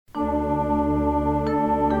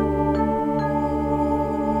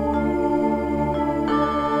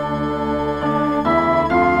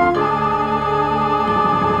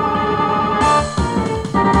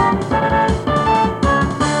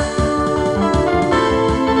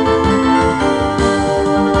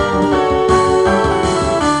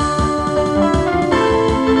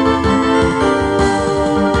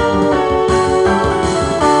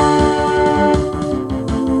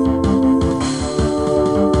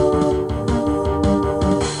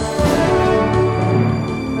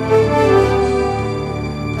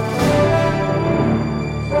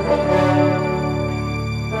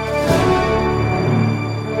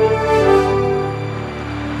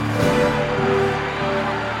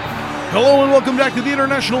Hello and welcome back to the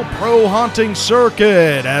International Pro Haunting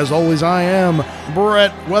Circuit. As always, I am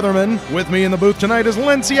Brett Weatherman. With me in the booth tonight is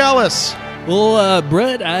Lynn Cialis. Well,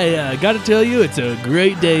 Brett, I gotta tell you, it's a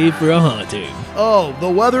great day for a haunting. Oh, the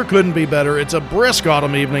weather couldn't be better. It's a brisk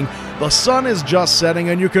autumn evening. The sun is just setting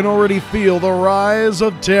and you can already feel the rise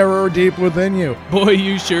of terror deep within you. Boy,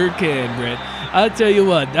 you sure can, Brett. I'll tell you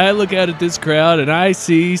what, I look out at this crowd and I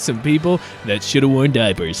see some people that should have worn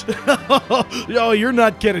diapers. Oh, you're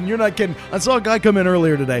not kidding. You're not kidding. I saw a guy come in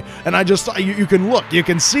earlier today, and you can look. You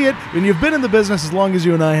can see it, and you've been in the business as long as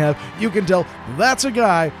you and I have. You can tell that's a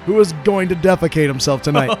guy who is going to defecate himself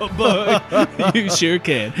tonight. Oh, boy, you sure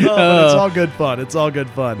can. But it's all good fun. It's all good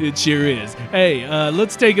fun. It sure is. Hey,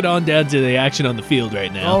 let's take it on down to the action on the field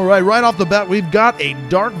right now. All right off the bat, we've got a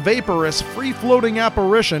dark, vaporous, free-floating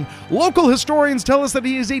apparition. Local historians tell us that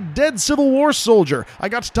he is a dead Civil War soldier. I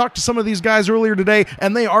got to talk to some of these guys earlier today,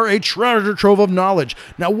 and they are a treasure trove of knowledge.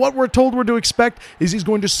 Now, what we're told we're to expect is he's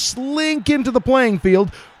going to slink into the playing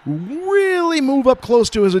field, really move up close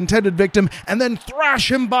to his intended victim, and then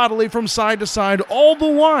thrash him bodily from side to side, all the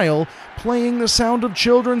while playing the sound of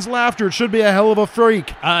children's laughter. It should be a hell of a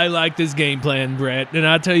freak. I like this game plan, Brett, and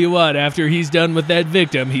I'll tell you what, after he's done with that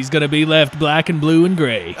victim, he's going to be left black and blue and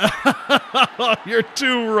gray. You're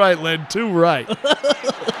too right, Lynn, too right.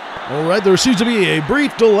 All right, there seems to be a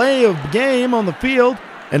brief delay of game on the field,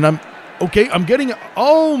 and I'm getting,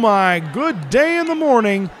 oh my, good day in the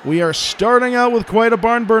morning. We are starting out with quite a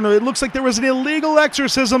barn burner. It looks like there was an illegal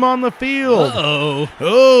exorcism on the field. Uh-oh.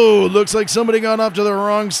 Oh, looks like somebody got off to the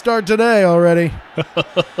wrong start today already.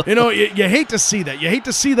 You hate to see that. You hate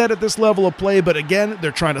to see that at this level of play, but again,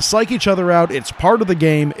 they're trying to psych each other out. It's part of the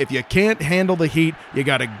game. If you can't handle the heat, you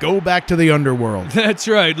got to go back to the underworld. That's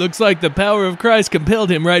right. Looks like the power of Christ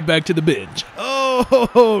compelled him right back to the bench.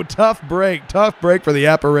 Oh, tough break for the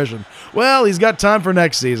apparition. Well, he's got time for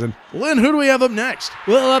next season. Lynn, who do we have up next?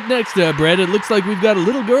 Well, up next, Brett, it looks like we've got a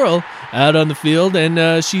little girl out on the field,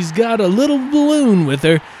 and she's got a little balloon with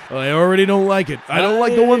her. I already don't like it. I don't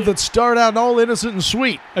like the ones that start out all innocent and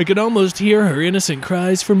sweet. I can almost hear her innocent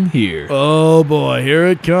cries from here. Oh, boy, here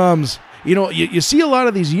it comes. You see a lot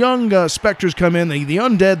of these young specters come in, the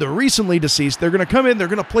undead, the recently deceased. They're going to come in, they're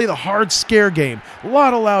going to play the hard scare game. A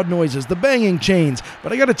lot of loud noises, the banging chains.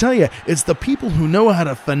 But I got to tell you, it's the people who know how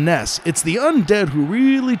to finesse. It's the undead who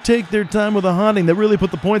really take their time with the haunting that really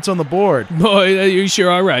put the points on the board. Boy, you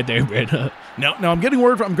sure are right there, Brett. Now I'm getting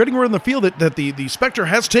word in the field that the specter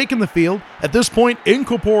has taken the field. At this point,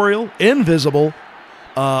 incorporeal, invisible.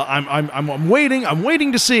 I'm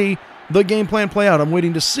waiting to see the game plan play out. I'm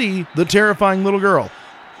waiting to see the terrifying little girl.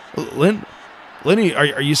 Lenny,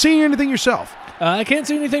 are you seeing anything yourself? I can't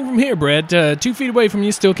see anything from here, Brett. 2 feet away from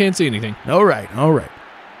you, still can't see anything. All right.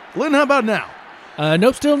 Lynn, how about now?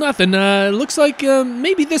 Nope, still nothing. Looks like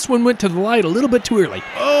maybe this one went to the light a little bit too early.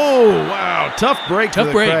 Oh, wow. Tough break for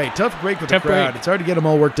the crowd. Break. It's hard to get them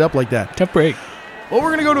all worked up like that. Tough break. Well, we're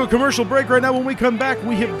going to go to a commercial break right now. When we come back,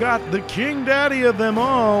 we have got the king daddy of them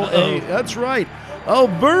all. That's right. A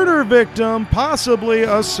murder victim, possibly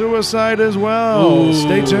a suicide as well. Ooh.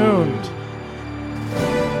 Stay tuned.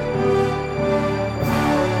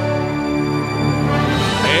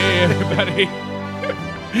 Hey, everybody.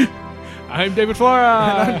 I'm David Flora.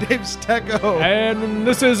 And I'm Dave Stecco. And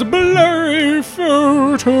this is Blurry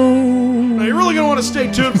Photo. Now, you're really going to want to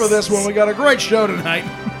stay tuned for this one. We got a great show tonight.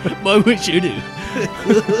 Boy, we sure do.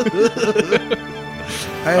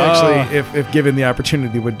 I actually, if given the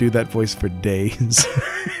opportunity, would do that voice for days.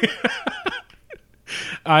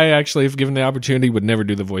 I actually, if given the opportunity, would never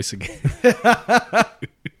do the voice again.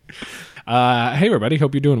 Hey, everybody.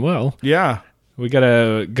 Hope you're doing well. Yeah. We got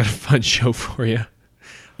a fun show for you. A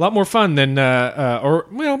lot more fun than,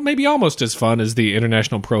 maybe almost as fun as the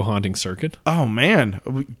International Pro Haunting Circuit. Oh, man.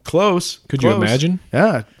 Close. Could you imagine?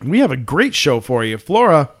 Yeah. We have a great show for you.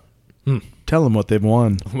 Flora, tell them what they've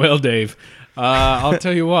won. Well, Dave, I'll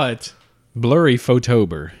tell you what. Blurry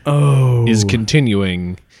Photober is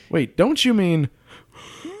continuing. Wait, don't you mean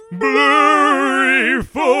Blurry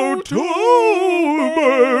Photober?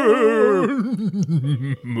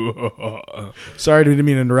 Sorry, I didn't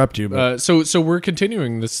mean to interrupt you. But so we're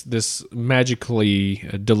continuing this magically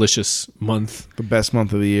delicious month. The best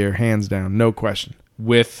month of the year, hands down, no question.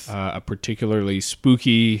 With a particularly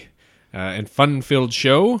spooky and fun-filled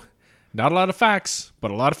show. Not a lot of facts,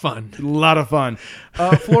 but a lot of fun. A lot of fun.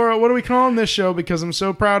 Flora, what are we calling this show? Because I'm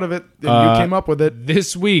so proud of it. And you came up with it.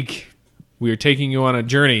 This week, we are taking you on a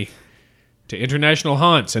journey to international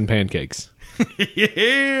haunts and pancakes.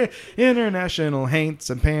 Yeah, international haints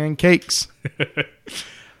and pancakes.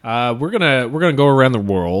 We're gonna go around the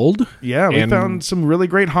world. Yeah, we found some really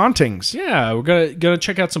great hauntings. Yeah, we're gonna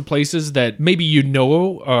check out some places that maybe you know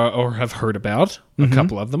or have heard about. A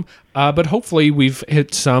couple of them, but hopefully we've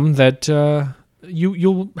hit some that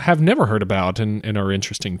you'll have never heard about and are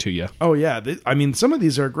interesting to you. Oh yeah, I mean some of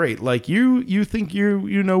these are great. Like you think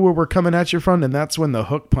you know where we're coming at you from, and that's when the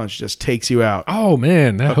hook punch just takes you out. Oh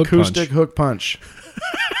man, that acoustic hook punch,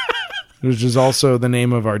 which is also the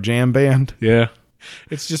name of our jam band. Yeah,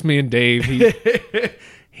 it's just me and Dave.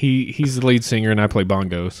 He's the lead singer, and I play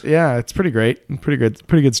bongos. Yeah, it's pretty great, pretty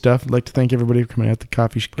good stuff. I'd like to thank everybody for coming out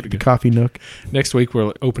the coffee nook. Next week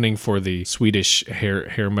we're opening for the Swedish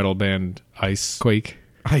hair metal band Icequake.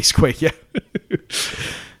 Icequake, yeah.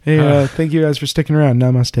 Hey, thank you guys for sticking around.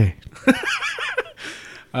 Namaste.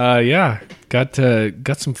 Yeah,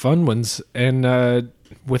 got some fun ones, and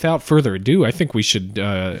without further ado, I think we should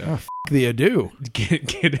the ado.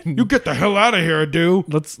 Get in. You get the hell out of here, ado.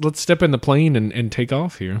 Let's step in the plane and take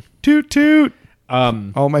off here. Toot toot.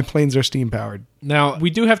 All my planes are steam powered. Now we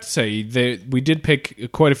do have to say that we did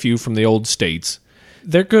pick quite a few from the old states.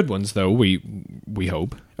 They're good ones, though. We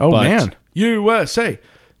hope. Oh man, USA.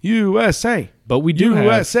 But we do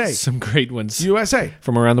USA. have some great ones. USA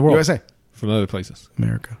from around the world. USA from other places.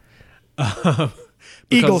 America.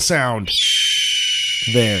 Eagle sound.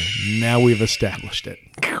 There. Now we've established it.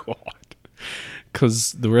 God.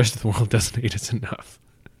 Because the rest of the world doesn't hate us enough.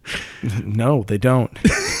 No, they don't.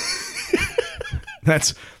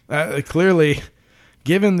 That's clearly,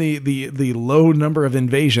 given the low number of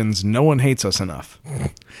invasions, no one hates us enough.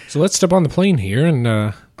 So let's step on the plane here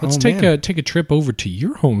and let's take a trip over to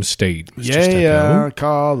your home state. Yeah,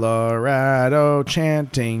 Colorado,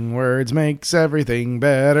 chanting words makes everything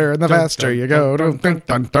better, and the faster you go.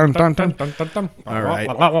 All right.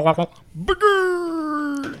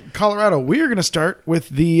 Colorado, we are going to start with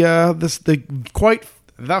the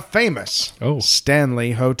famous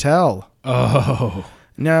Stanley Hotel. Oh.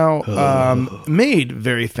 Now, made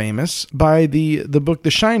very famous by the book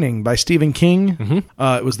The Shining by Stephen King. Mm-hmm.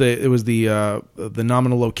 It was the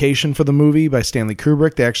nominal location for the movie by Stanley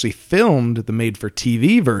Kubrick. They actually filmed the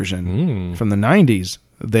made-for-TV version from the 90s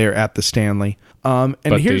there at the Stanley. But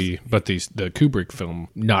the Kubrick film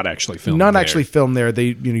not actually filmed. Actually filmed there.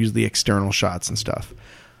 They use the external shots and stuff.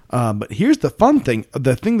 But here's the fun thing.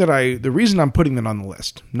 The reason I'm putting that on the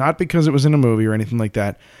list, not because it was in a movie or anything like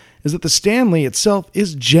that, is that the Stanley itself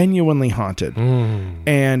is genuinely haunted.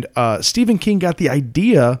 And Stephen King got the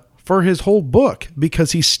idea for his whole book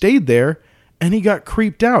because he stayed there and he got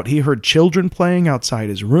creeped out. He heard children playing outside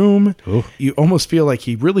his room. Ooh. You almost feel like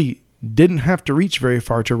he really didn't have to reach very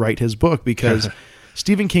far to write his book because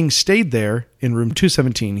Stephen King stayed there in room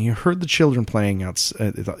 217. He heard the children playing out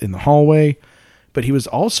in the hallway, but he was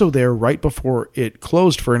also there right before it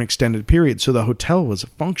closed for an extended period. So the hotel was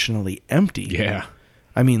functionally empty. Yeah.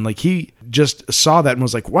 I mean, like he just saw that and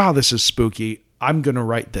was like, wow, this is spooky. I'm going to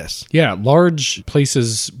write this. Yeah. Large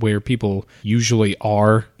places where people usually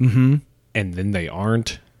are and then they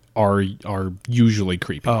aren't are usually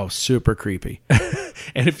creepy. Oh, super creepy.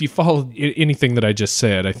 And if you follow anything that I just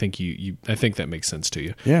said, I think I think that makes sense to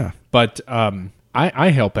you. Yeah. But I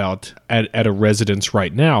help out at a residence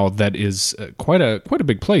right now that is quite a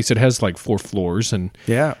big place. It has like 4 floors and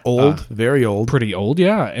old, very old, pretty old.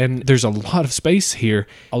 Yeah, and there's a lot of space here,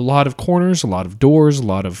 a lot of corners, a lot of doors, a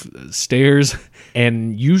lot of stairs,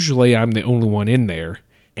 and usually I'm the only one in there.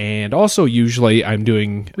 And also usually I'm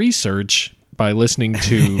doing research by listening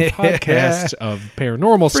to podcasts of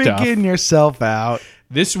paranormal stuff. Freaking yourself out.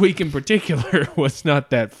 This week in particular was not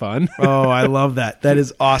that fun. Oh, I love that. That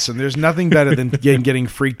is awesome. There's nothing better than getting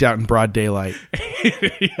freaked out in broad daylight.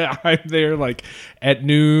 Yeah, I'm there like at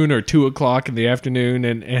noon or 2 o'clock in the afternoon,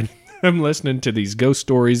 and I'm listening to these ghost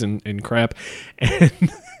stories and crap,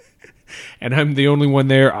 and I'm the only one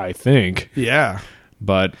there, I think. Yeah.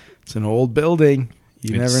 But it's an old building.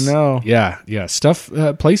 You never know. Yeah. Stuff,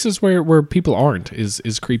 places where people aren't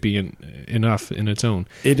is creepy enough in its own.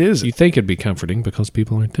 It is. You think it'd be comforting because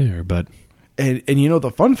people aren't there, but... And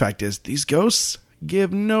the fun fact is, these ghosts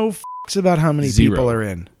give no fucks about how many people are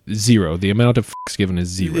in. 0. The amount of fucks given is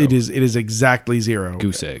 0. It is exactly 0.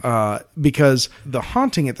 Goose egg. Because the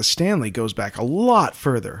haunting at the Stanley goes back a lot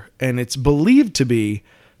further, and it's believed to be...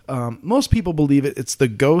 most people believe it's the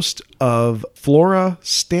ghost of Flora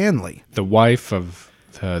Stanley. The wife of...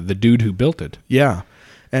 the dude who built it. Yeah.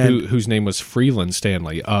 And whose name was Freeland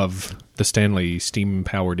Stanley of the Stanley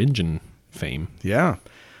steam-powered engine fame. Yeah.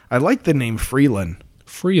 I like the name Freeland.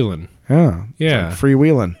 Freeland. Yeah. Yeah. Like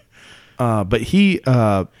freewheeling. But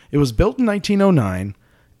it was built in 1909.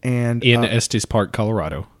 And in Estes Park,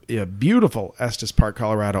 Colorado. Yeah, beautiful Estes Park,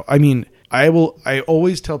 Colorado. I mean, I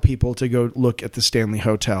always tell people to go look at the Stanley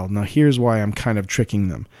Hotel. Now, here's why I'm kind of tricking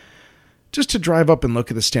them. Just to drive up and look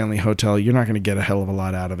at the Stanley Hotel, you're not going to get a hell of a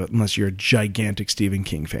lot out of it unless you're a gigantic Stephen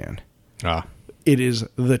King fan. It is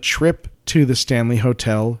the trip to the Stanley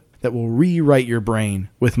Hotel that will rewrite your brain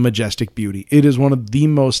with majestic beauty. It is one of the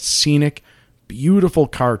most scenic, beautiful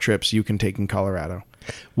car trips you can take in Colorado.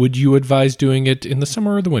 Would you advise doing it in the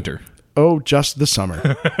summer or the winter? Oh, just the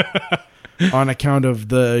summer. On account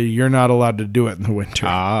of you're not allowed to do it in the winter.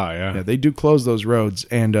 Yeah. They do close those roads.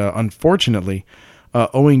 And unfortunately,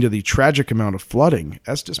 owing to the tragic amount of flooding,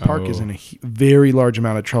 Estes Park is in a very large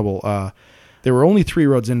amount of trouble. There were only 3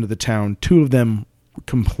 roads into the town. 2 of them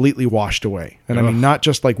completely washed away. And I mean, not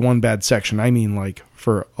just like one bad section. I mean, like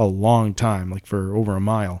for a long time, like for over a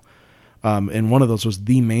mile. And one of those was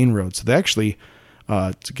the main road. So they actually...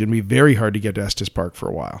 it's going to be very hard to get to Estes Park for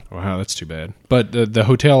a while. Wow, that's too bad. But the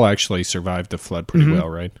hotel actually survived the flood pretty well,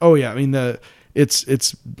 right? Oh, yeah. I mean,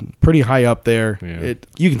 it's pretty high up there. Yeah.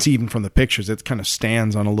 You can see even from the pictures, it kind of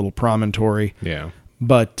stands on a little promontory. Yeah.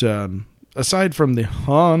 But aside from the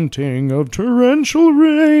haunting of torrential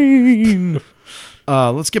rain,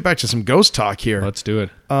 let's get back to some ghost talk here. Let's do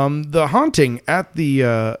it. The haunting at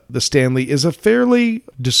the Stanley is a fairly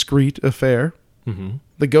discreet affair. Mm-hmm.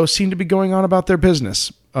 The ghosts seem to be going on about their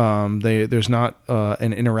business. There's not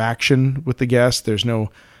an interaction with the guests. There's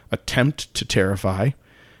no attempt to terrify.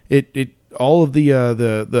 All of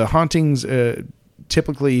the hauntings.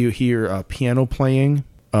 Typically, you hear piano playing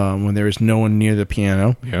when there is no one near the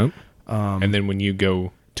piano. Yep. And then when you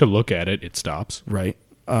go to look at it, it stops. Right.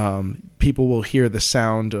 People will hear the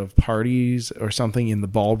sound of parties or something in the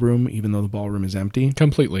ballroom, even though the ballroom is empty.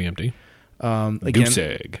 Completely empty. Again, goose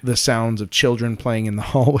egg. The sounds of children playing in the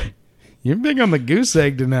hallway. You're big on the goose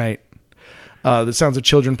egg tonight. The sounds of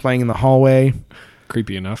children playing in the hallway.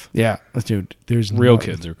 Creepy enough. Yeah, dude. There's real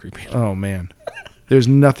kids are creepy. Oh man, there's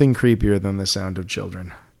nothing creepier than the sound of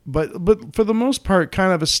children. But for the most part,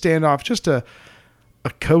 kind of a standoff, just a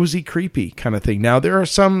cozy, creepy kind of thing. Now there are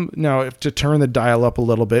some. Now, if to turn the dial up a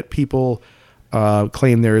little bit, people.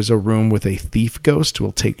 Claim there is a room with a thief ghost who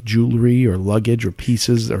will take jewelry or luggage or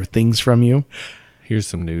pieces or things from you. Here's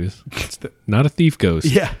some news. Not a thief ghost.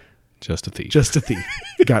 Yeah. Just a thief. Just a thief.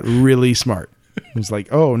 Got really smart. It was like,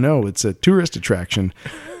 oh no, it's a tourist attraction.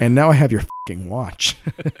 And now I have your fucking watch.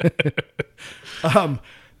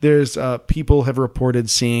 There's people have reported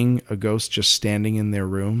seeing a ghost just standing in their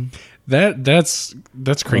room. That's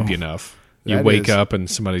creepy enough. You wake up and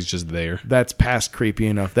somebody's just there. That's past creepy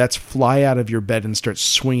enough. That's fly out of your bed and start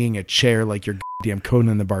swinging a chair like you're goddamn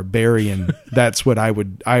Conan the Barbarian. That's what I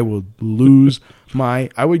would lose I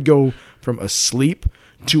would go from asleep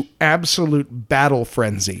to absolute battle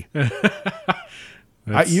frenzy.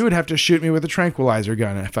 You would have to shoot me with a tranquilizer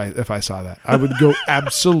gun if I saw that. I would go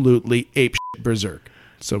absolutely ape shit berserk.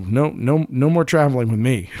 So no more traveling with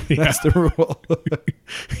me. That's the rule.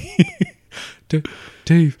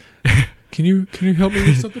 Dave. Can you help me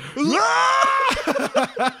with something?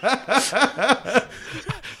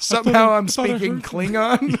 Somehow I'm speaking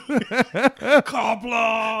Klingon.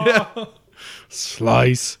 Kabla! Yeah.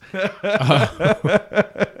 Slice.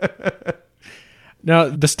 Now,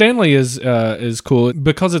 the Stanley is cool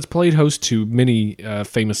because it's played host to many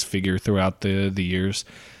famous figures throughout the years,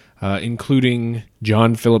 including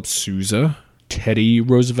John Philip Sousa, Teddy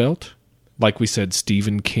Roosevelt, like we said,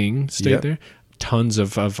 Stephen King stayed there. Tons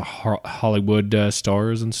of Hollywood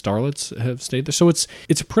stars and starlets have stayed there. So it's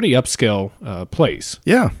a pretty upscale place.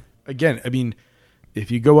 Yeah. Again, I mean, if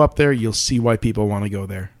you go up there, you'll see why people want to go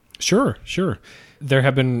there. Sure. There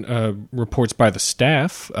have been reports by the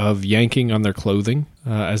staff of yanking on their clothing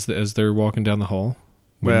as they're walking down the hall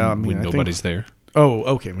when nobody's there. Oh,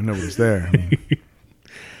 okay, when nobody's there.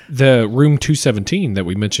 The room 217 that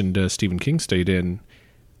we mentioned Stephen King stayed in,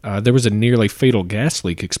 there was a nearly fatal gas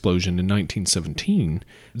leak explosion in 1917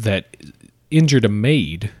 that injured a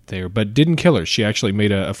maid there, but didn't kill her. She actually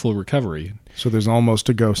made a full recovery. So there's almost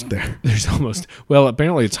a ghost there. Well,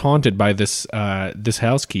 apparently it's haunted by this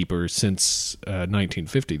housekeeper since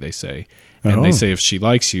 1950, they say. And they say if she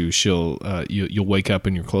likes you, you'll wake up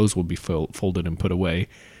and your clothes will be folded and put away.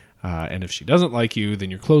 And if she doesn't like you, then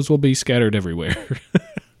your clothes will be scattered everywhere.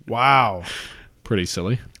 Wow. Pretty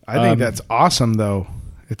silly. I think that's awesome, though.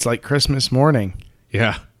 It's like Christmas morning.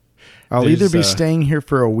 Yeah. I'll either be staying here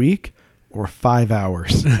for a week or 5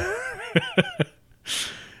 hours.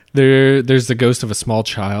 There's the ghost of a small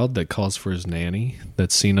child that calls for his nanny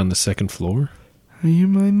that's seen on the second floor. Are you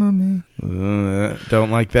my mommy?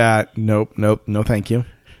 Don't like that. Nope. No, thank you.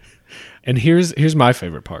 And here's my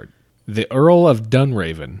favorite part. The Earl of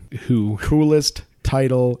Dunraven, who... Coolest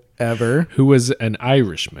title ever. Who was an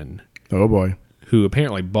Irishman. Oh boy. who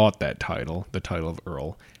apparently bought that title, the title of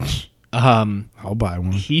Earl. I'll buy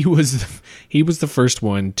one. He was the first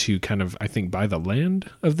one to kind of, I think, buy the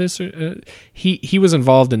land of this. He was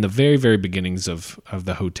involved in the very, very beginnings of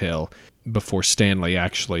the hotel before Stanley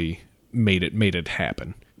actually made it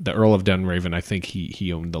happen. The Earl of Dunraven, I think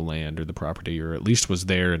he owned the land or the property, or at least was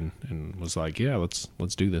there and was like, yeah, let's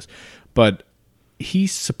do this. But he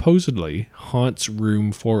supposedly haunts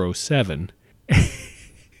room 407.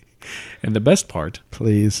 And the best part,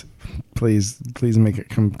 Please make it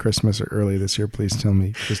come Christmas or early this year. Please tell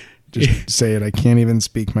me. Just say it. I can't even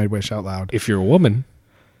speak my wish out loud. if you're a woman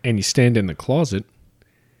and you stand in the closet,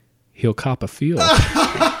 he'll cop a feel.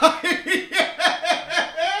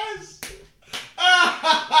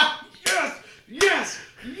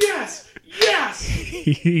 Yes.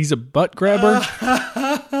 He's a butt grabber.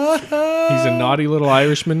 He's a naughty little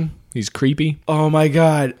Irishman. He's creepy. Oh my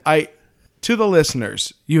God. To the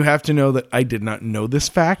listeners, you have to know that I did not know this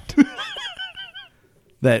fact.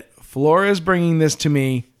 That Flora is bringing this to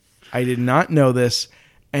me. I did not know this.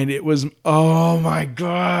 And it was, oh my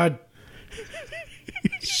God.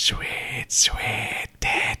 Sweet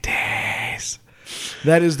titties.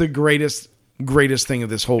 That is the greatest thing of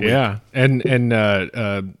this whole week. Yeah, and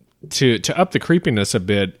to up the creepiness a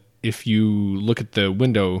bit, if you look at the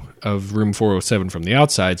window of room 407 from the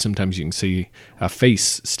outside, sometimes you can see a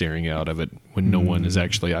face staring out of it when no one is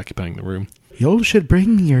actually occupying the room. You should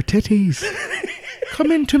bring me your titties.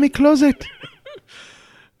 Come into my closet.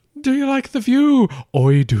 Do you like the view?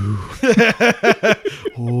 I do.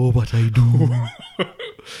 Oh, but I do.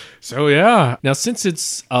 So yeah. Now, since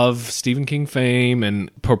it's of Stephen King fame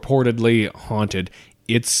and purportedly haunted,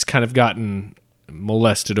 it's kind of gotten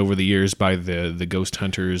molested over the years by the ghost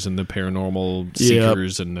hunters and the paranormal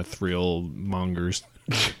seekers and the thrill mongers.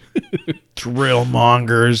 Thrill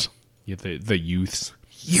mongers. Yeah, the youths.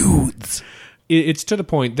 Youths. It's to the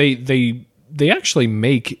point they actually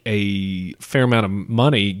make a fair amount of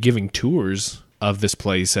money giving tours of this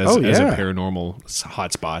place as a paranormal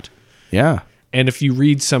hotspot. Yeah. And if you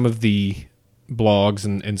read some of the blogs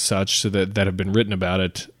and such that have been written about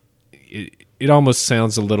it, it almost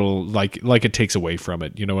sounds a little like it takes away from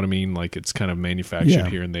it. You know what I mean? Like it's kind of manufactured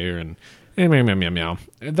here and there, and meow, meow, meow, meow.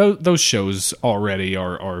 Those shows already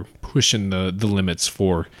are pushing the limits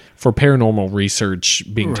for paranormal research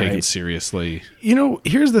being taken seriously. You know,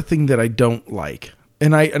 here's the thing that I don't like,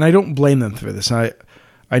 and I don't blame them for this. I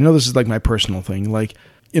know this is like my personal thing. Like,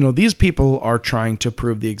 you know, these people are trying to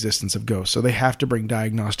prove the existence of ghosts, so they have to bring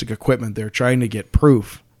diagnostic equipment. They're trying to get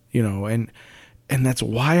proof, you know, and that's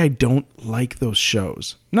why I don't like those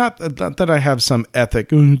shows. Not that I have some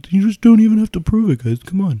ethic. You just don't even have to prove it, guys.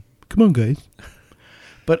 Come on, guys.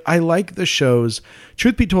 But I like the shows.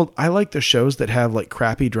 Truth be told, I like the shows that have like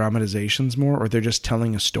crappy dramatizations more, or they're just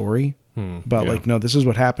telling a story about like, no, this is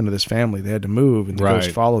what happened to this family. They had to move, and the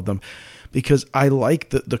ghost followed them. Because I like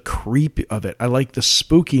the creep of it. I like the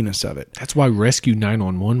spookiness of it. That's why Rescue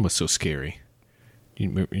 911 was so scary. You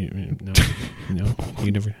never.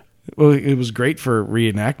 Well, it was great for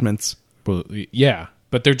reenactments. Well, yeah,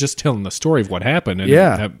 but they're just telling the story of what happened, and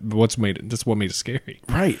that's what made it scary.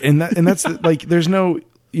 Right, and that's like, there's no,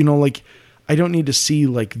 you know, like, I don't need to see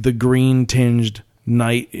like the green tinged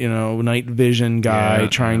night vision guy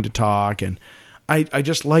trying to talk, and I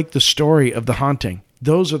just like the story of the haunting.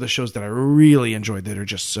 Those are the shows that I really enjoyed that are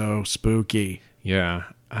just so spooky. Yeah,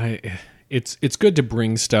 it's good to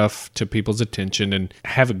bring stuff to people's attention and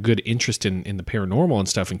have a good interest in the paranormal and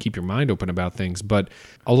stuff and keep your mind open about things. But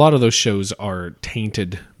a lot of those shows are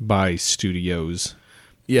tainted by studios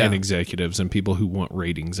and executives and people who want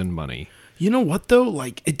ratings and money. You know what, though?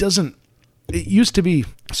 Like, it used to be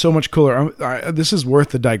so much cooler. This is worth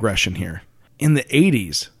the digression here. In the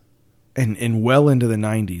 80s and well into the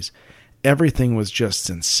 90s, everything was just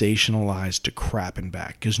sensationalized to crap and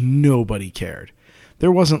back because nobody cared.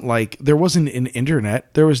 There wasn't an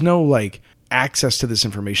internet. There was no like access to this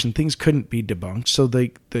information. Things couldn't be debunked, so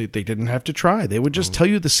they didn't have to try. They would just tell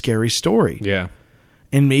you the scary story. Yeah.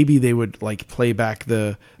 And maybe they would like play back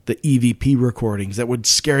the EVP recordings that would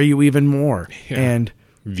scare you even more. Yeah. And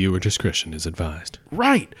viewer discretion is advised.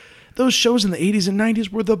 Right. Those shows in the 80s and 90s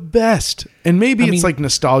were the best. And maybe it's like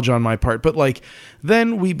nostalgia on my part, but like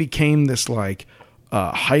then we became this like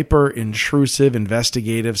hyper intrusive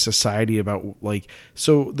investigative society about like,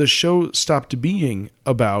 so the show stopped being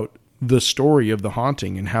about the story of the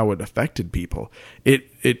haunting and how it affected people.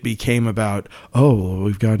 It became about,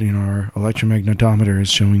 we've got, our electromagnetometer is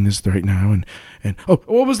showing this right now, and what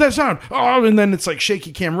was that sound? Oh, and then it's like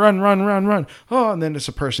shaky cam, run. Oh, and then it's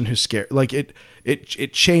a person who's scared. Like it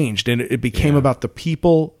changed, and it became about the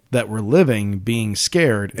people that were living being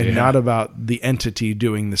scared and not about the entity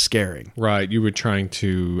doing the scaring. Right. You were trying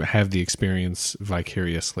to have the experience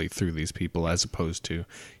vicariously through these people as opposed to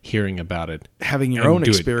hearing about it. Having your own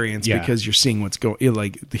experience because you're seeing what's going,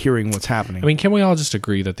 like hearing what's happening. I mean, can we all just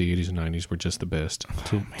agree that the 80s and 90s were just the best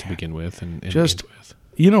to begin with and just, end with?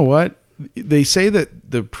 You know what? They say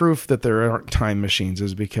that the proof that there aren't time machines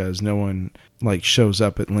is because no one like shows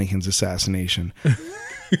up at Lincoln's assassination.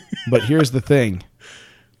 But here's the thing.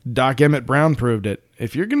 Doc Emmett Brown proved it.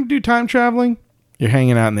 If you're going to do time traveling, you're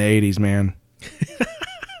hanging out in the 80s, man.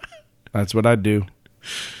 That's what I'd do.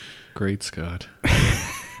 Great Scott.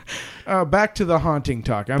 Back to the haunting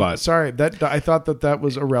talk. I'm sorry. I thought that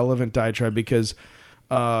was a relevant diatribe because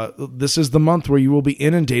this is the month where you will be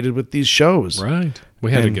inundated with these shows. Right.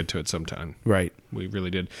 We had to get to it sometime. Right. We really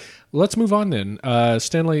did. Let's move on then.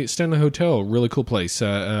 Stanley Hotel, really cool place.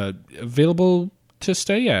 Available to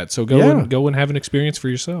stay at. So go and have an experience for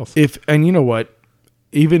yourself. And you know what?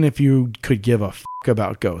 Even if you could give a f***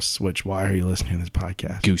 about ghosts, which why are you listening to this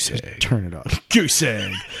podcast? Goose egg. Turn it off. Goose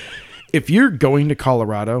egg. If you're going to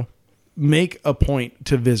Colorado, make a point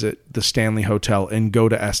to visit the Stanley Hotel and go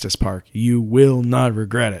to Estes Park. You will not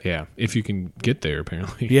regret it. Yeah, if you can get there,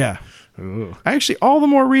 apparently. Yeah. Ugh. Actually, all the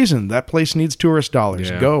more reason that place needs tourist dollars.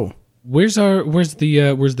 Yeah. Go. Where's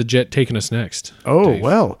the jet taking us next? Oh, Dave?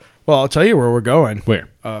 Well, I'll tell you where we're going. Where?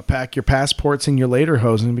 Pack your passports and your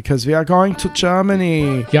lederhosen because we are going to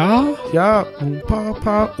Germany. Yeah? Yeah. Pa,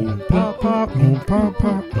 pa, pa, pa,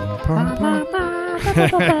 pa,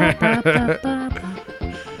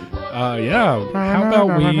 yeah.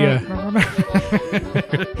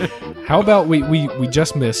 How about we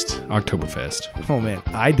just missed Oktoberfest? Oh man,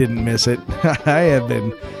 I didn't miss it. I have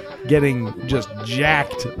been getting just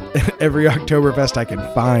jacked every Oktoberfest I can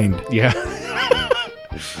find. Yeah.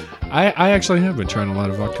 I actually have been trying a lot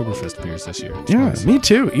of Oktoberfest beers this year. It's nice. Me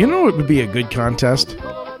too. You know what would be a good contest?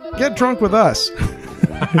 Get drunk with us.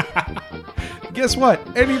 Guess what?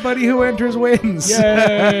 Anybody who enters wins.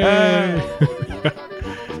 Yay!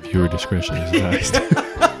 Viewer discretion is advised.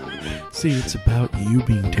 See, it's about you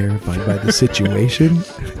being terrified by the situation.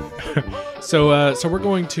 So we're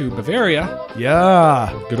going to Bavaria.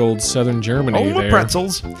 Yeah. Good old southern Germany there.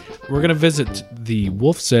 Pretzels. We're going to visit the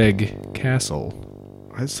Wolfsegg Castle.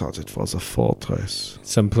 I thought it was a fortress.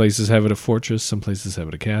 Some places have it a fortress. Some places have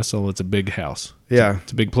it a castle. It's a big house. Yeah.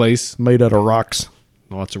 It's a big place. Made out of rocks.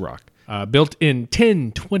 Lots of rock. Built in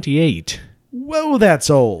 1028. Whoa, that's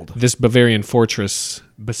old. This Bavarian fortress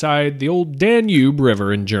beside the old Danube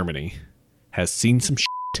River in Germany has seen some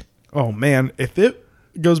shit. Oh, man. If it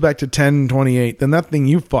goes back to 1028, then that thing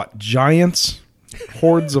you fought giants,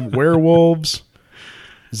 hordes of werewolves,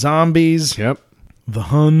 zombies, Yep. the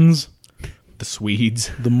Huns, The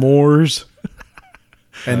Swedes, the Moors,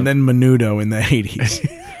 and then Menudo in the 80s.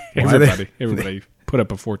 Everybody put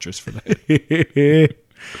up a fortress for that.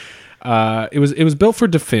 It was built for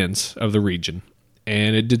defense of the region,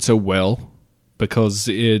 and it did so well because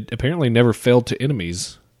it apparently never failed to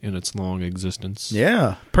enemies in its long existence.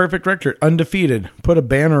 Yeah, perfect record, undefeated. Put a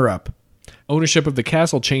banner up. Ownership of the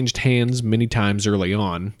castle changed hands many times early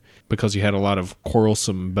on because you had a lot of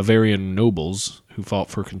quarrelsome Bavarian nobles who fought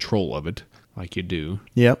for control of it, like you do.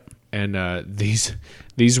 Yep. And these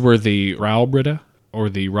were the Raubritter, or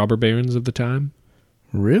the robber barons of the time.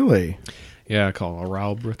 Really? Yeah, called a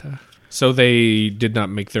Raubritter. So they did not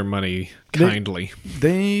make their money kindly.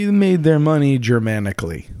 They made their money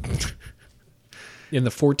Germanically. In the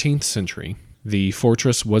 14th century, the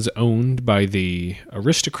fortress was owned by the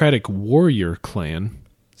aristocratic warrior clan.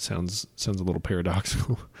 Sounds a little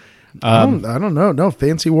paradoxical. I don't know. No,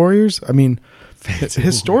 fancy warriors? I mean,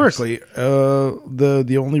 historically,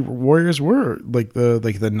 the only warriors were like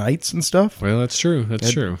the knights and stuff. Well, that's true.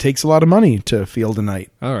 That's true. It takes a lot of money to field a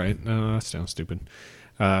knight. All right. No, that sounds stupid.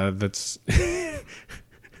 That's it's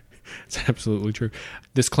absolutely true.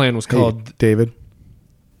 This clan was called... Hey, David,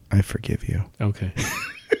 I forgive you. Okay.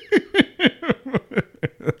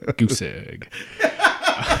 Goose egg.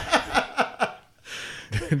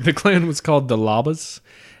 The clan was called the Labas,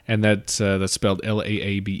 and that's spelled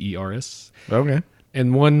Laabers. Okay.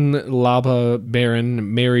 And one Laba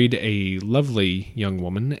baron married a lovely young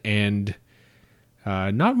woman, and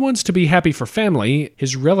not once to be happy for family,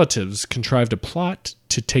 his relatives contrived a plot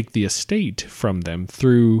to take the estate from them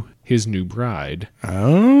through his new bride.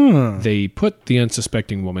 Oh. They put the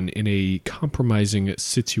unsuspecting woman in a compromising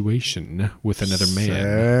situation with another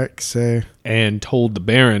man. Sexy. And told the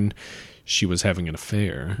baron she was having an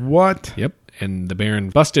affair. What? Yep. And the baron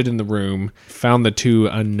busted in the room, found the two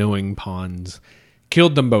unknowing pawns,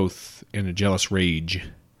 killed them both in a jealous rage.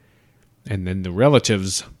 And then the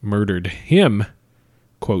relatives murdered him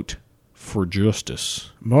quote, for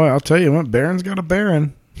justice. Boy, I'll tell you what, Baron's got a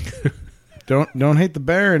Baron. Don't hate the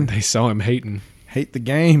Baron. They saw him hating. Hate the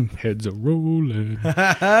game. Heads are rolling.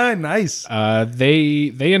 Nice.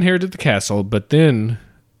 They inherited the castle, but then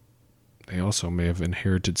they also may have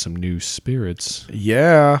inherited some new spirits.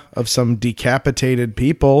 Yeah, of some decapitated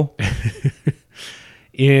people.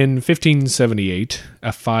 In 1578,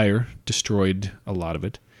 a fire destroyed a lot of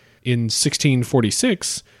it. In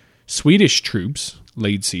 1646, Swedish troops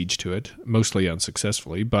laid siege to it, mostly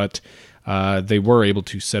unsuccessfully, but they were able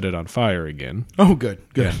to set it on fire again. Oh, good.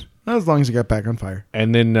 Yeah. As long as it got back on fire.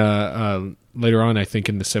 And then later on, I think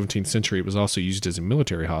in the 17th century, it was also used as a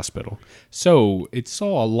military hospital. So it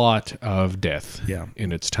saw a lot of death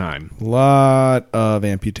in its time. A lot of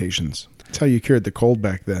amputations. That's how you cured the cold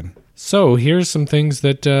back then. So here's some things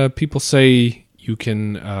that people say you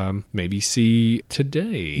can maybe see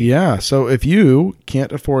today. Yeah, so if you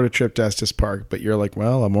can't afford a trip to Estes Park, but you're like,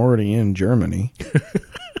 well, I'm already in Germany.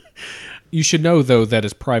 You should know, though, that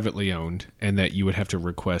it's privately owned and that you would have to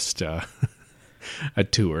request a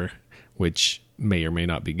tour, which may or may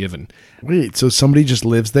not be given. Wait, so somebody just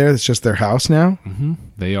lives there? It's just their house now? Mm-hmm.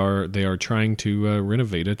 They are trying to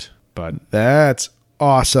renovate it, but... That's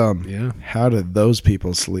awesome. Yeah. How did those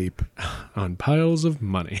people sleep? On piles of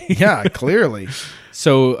money. Yeah, clearly.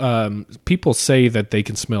 So people say that they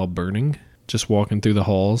can smell burning just walking through the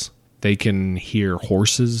halls. They can hear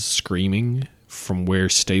horses screaming from where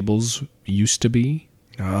stables used to be.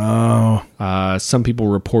 Oh. Some people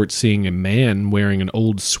report seeing a man wearing an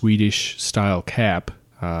old Swedish-style cap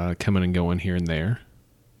coming and going here and there,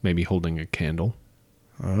 maybe holding a candle.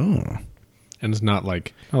 Oh. And it's not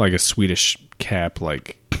like a Swedish cap,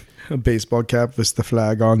 like... A baseball cap with the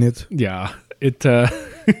flag on it. Yeah. It. I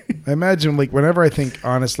imagine, like, whenever I think,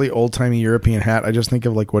 honestly, old-timey European hat, I just think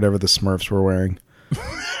of, like, whatever the Smurfs were wearing.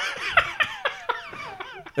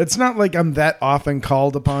 It's not like I'm that often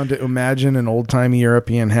called upon to imagine an old-timey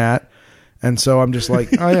European hat. And so I'm just like,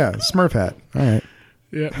 oh, yeah, Smurf hat. All right.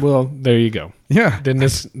 Yeah, well, there you go. Yeah. Then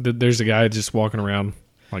there's a guy just walking around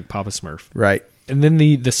like Papa Smurf. Right. And then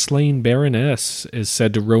the slain Baroness is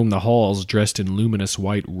said to roam the halls dressed in luminous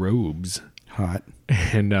white robes. Hot.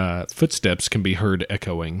 And footsteps can be heard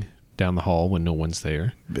echoing down the hall when no one's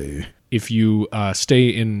there. Boo. If you stay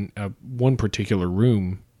in one particular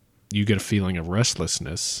room, you get a feeling of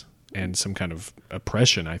restlessness and some kind of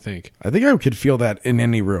oppression, I think. I think I could feel that in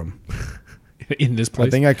any room. In this place? I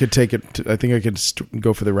think I could take it. I think I could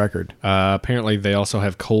go for the record. Apparently, they also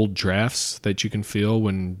have cold drafts that you can feel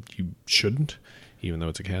when you shouldn't, even though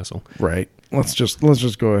it's a castle. Right. Let's just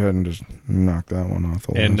go ahead and just knock that one off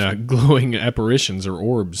the list. And glowing apparitions or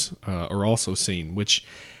orbs are also seen, which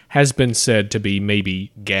has been said to be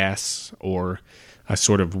maybe gas or a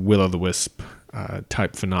sort of will-o'-the-wisp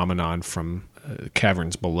type phenomenon from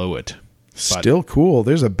caverns below it. Still cool.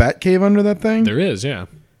 There's a bat cave under that thing? There is, yeah.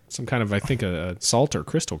 Some kind of, I think, a salt or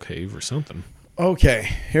crystal cave or something. Okay,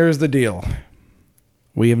 here's the deal.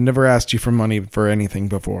 We have never asked you for money for anything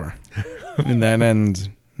before. And that ends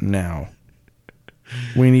now.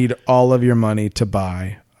 We need all of your money to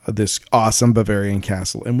buy this awesome Bavarian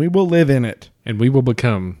castle, and we will live in it. And we will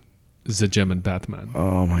become the German Batman.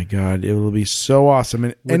 Oh my God, it will be so awesome.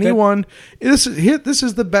 And this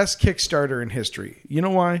is the best Kickstarter in history. You know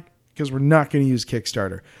why? Because we're not going to use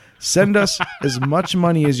Kickstarter. Send us as much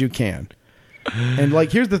money as you can. And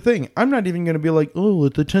like, here's the thing. I'm not even going to be like, oh,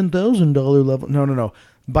 at the $10,000 level. No.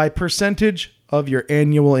 By percentage of your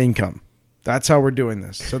annual income. That's how we're doing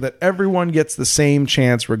this. So that everyone gets the same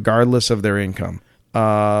chance regardless of their income.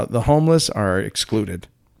 The homeless are excluded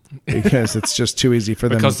because it's just too easy for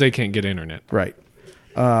them. Because they can't get internet. Right.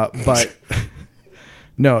 But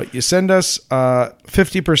no, you send us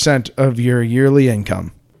 50% of your yearly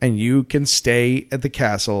income and you can stay at the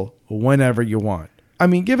castle whenever you want. I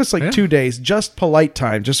mean, give us like 2 days, just polite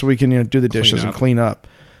time, just so we can do the dishes and clean up.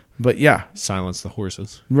 But yeah. Silence the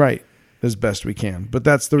horses. Right. As best we can. But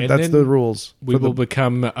that's the rules. We will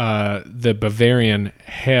become the Bavarian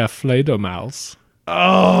Herr Fledermaus.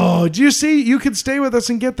 Oh, do you see? You could stay with us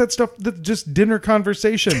and get that stuff, just dinner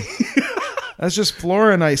conversation. That's just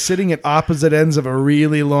Flora and I sitting at opposite ends of a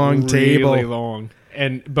really long table. Really long.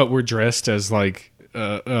 But we're dressed as like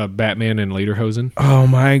Batman and Lederhosen. Oh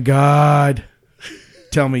my God.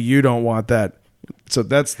 Tell me you don't want that. So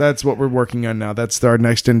that's what we're working on now. That's our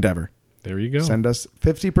next endeavor. There you go. Send us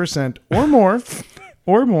 50% or more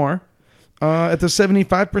at the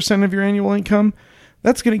 75% of your annual income.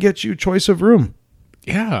 That's going to get you choice of room.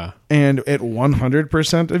 Yeah. And at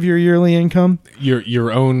 100% of your yearly income,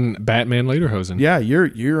 your own Batman Lederhosen. Yeah,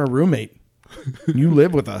 you're a roommate. You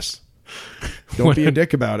live with us. Don't be a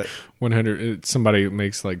dick about it. 100. Somebody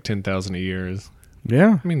makes like 10,000 a year.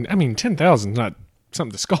 Yeah. I mean, 10,000 is not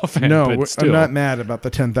something to scoff at. No, but still. I'm not mad about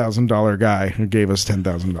the $10,000 guy who gave us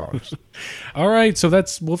 $10,000. All right, so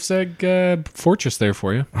that's Wolf's Egg Fortress there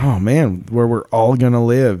for you. Oh, man, where we're all going to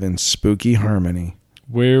live in spooky harmony.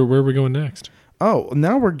 Where are we going next? Oh,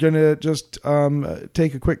 now we're going to just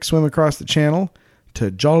take a quick swim across the channel to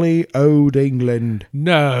jolly old England.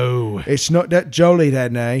 No. It's not that jolly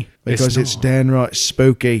that day, because it's downright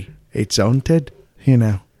spooky. It's haunted,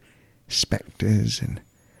 spectres and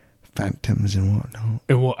phantoms and whatnot.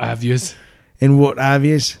 And what have yous? And what have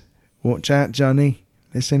yous? Watch out, Johnny.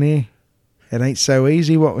 Listen here. It ain't so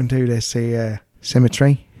easy walking to this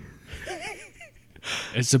cemetery.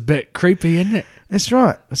 It's a bit creepy, isn't it? That's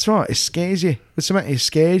right. It scares you. What's the matter? You're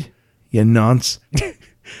scared? You nonce.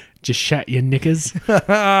 Just shat your knickers.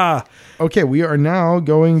 Okay, we are now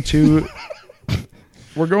going to...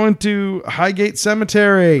 We're going to Highgate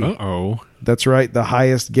Cemetery. Uh-oh. That's right, the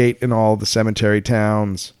highest gate in all the cemetery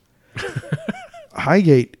towns.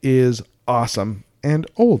 Highgate is awesome and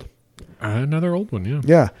old. Another old one, yeah.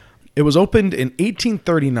 Yeah. It was opened in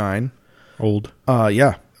 1839. Old.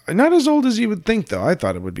 Yeah. Not as old as you would think, though. I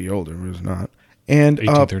thought it would be older. It was not. And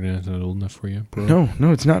 1839 is not old enough for you, bro.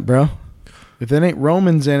 No, it's not, bro. If there ain't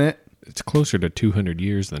Romans in it. It's closer to 200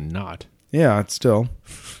 years than not. Yeah, it's still.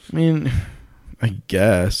 I mean, I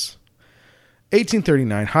guess.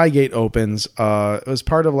 1839, Highgate opens. It was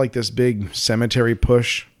part of like this big cemetery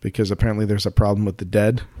push because apparently there's a problem with the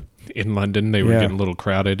dead. In London, they were getting a little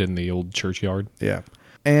crowded in the old churchyard. Yeah.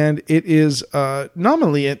 And it is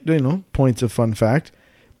nominally, at points of fun fact,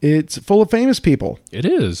 it's full of famous people. It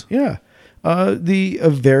is. Yeah. The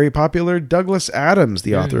very popular Douglas Adams,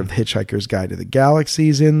 the author of The Hitchhiker's Guide to the Galaxy,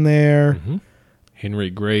 is in there. Mm-hmm. Henry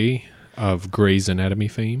Gray of Gray's Anatomy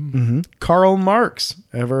fame. Mm-hmm. Karl Marx.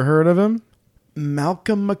 Ever heard of him?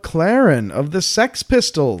 Malcolm McLaren of the Sex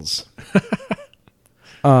Pistols.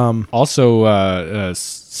 Also,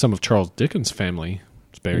 some of Charles Dickens' family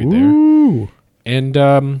is buried Ooh. there.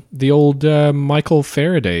 And the old Michael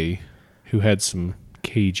Faraday, who had some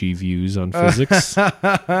cagey views on physics.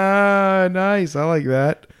 Nice. I like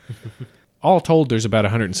that. All told, there's about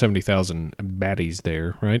 170,000 baddies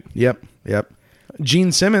there, right? Yep.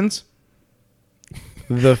 Gene Simmons,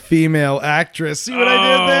 the female actress. See what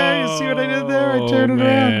I did there? You see what I did there? I turned it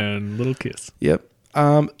around. Little kiss. Yep.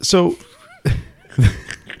 So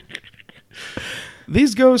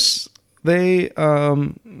these ghosts, they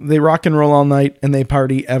rock and roll all night and they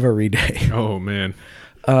party every day. Oh man.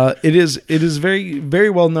 It is very, very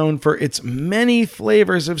well known for its many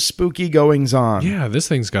flavors of spooky goings on. Yeah, this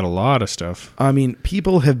thing's got a lot of stuff. I mean,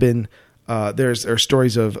 people have been there are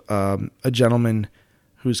stories of a gentleman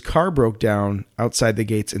whose car broke down outside the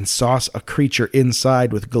gates and saw a creature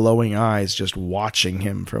inside with glowing eyes just watching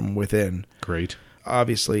him from within. Great.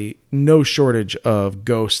 Obviously, no shortage of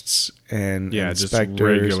ghosts and just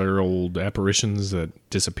specters. regular old apparitions that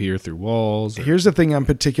disappear through walls. Here's the thing I'm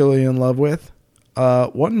particularly in love with.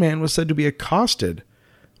 One man was said to be accosted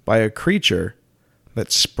by a creature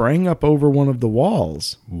that sprang up over one of the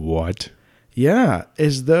walls. What? Yeah,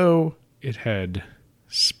 as though it had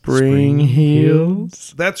spring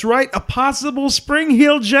heels. That's right, a possible Spring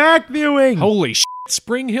Heel Jack viewing. Holy shit,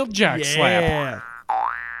 Spring Heel Jack slap.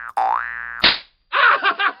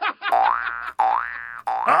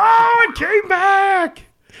 Oh, it came back.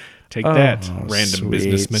 Take that, random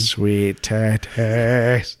businessman. Sweet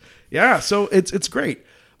tatas. Yeah, so it's great.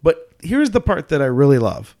 But here's the part that I really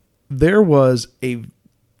love. There was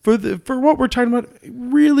for what we're talking about,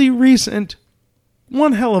 really recent,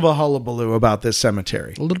 one hell of a hullabaloo about this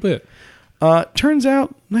cemetery. A little bit. Turns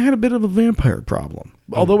out they had a bit of a vampire problem.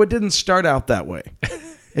 Although it didn't start out that way.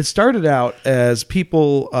 It started out as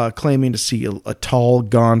people claiming to see a tall,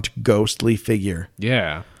 gaunt, ghostly figure.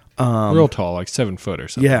 Yeah. Real tall, like 7 foot or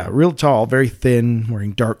something. Yeah, real tall, very thin,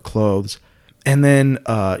 wearing dark clothes. And then,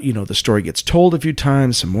 the story gets told a few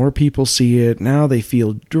times. Some more people see it. Now they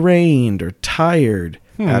feel drained or tired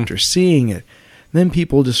after seeing it. Then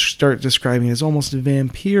people just start describing it as almost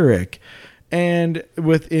vampiric. And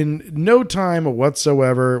within no time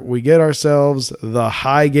whatsoever, we get ourselves the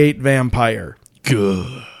Highgate Vampire.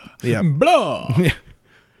 Good. Yeah. Blah.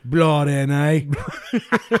 Blood, eh?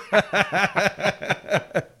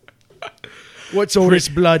 What's all this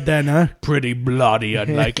blood then, huh? Pretty bloody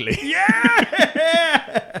unlikely.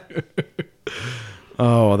 Yeah!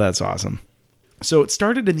 Oh, that's awesome. So it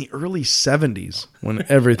started in the early 70s when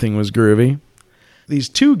everything was groovy. These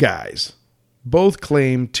two guys both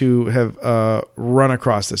claim to have run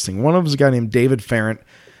across this thing. One of them is a guy named David Farrant,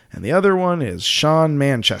 and the other one is Sean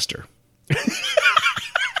Manchester.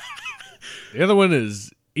 The other one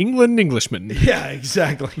is England Englishman. Yeah,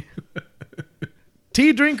 exactly.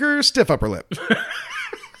 Tea drinker, stiff upper lip.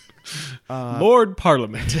 Lord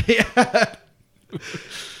Parliament. Yeah.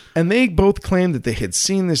 And they both claimed that they had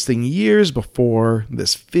seen this thing years before,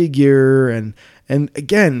 this figure, and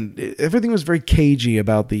again, everything was very cagey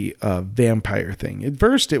about the vampire thing. At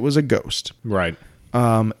first, it was a ghost. Right.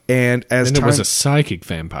 And as then it was a psychic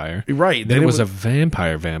vampire. Right. Then it was a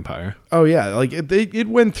vampire. Oh, yeah. Like, it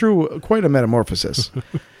went through quite a metamorphosis.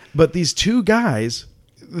 But these two guys,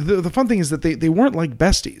 the fun thing is that they weren't like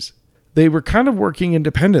besties. They were kind of working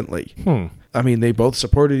independently. I mean, they both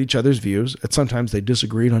supported each other's views. And sometimes they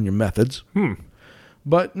disagreed on your methods.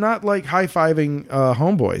 But not like high-fiving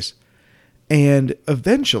homeboys. And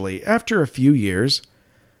eventually, after a few years,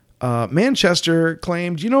 Manchester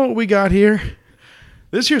claimed, you know what we got here?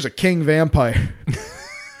 This here's a king vampire.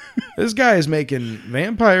 This guy is making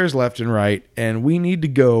vampires left and right, and we need to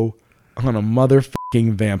go on a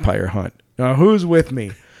motherfucking vampire hunt. Now, who's with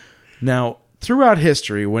me? Now, throughout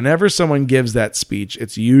history, whenever someone gives that speech,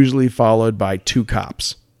 it's usually followed by two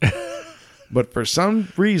cops. But for some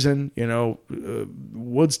reason,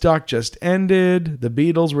 Woodstock just ended. The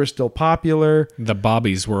Beatles were still popular. The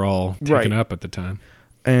Bobbies were all taken up at the time.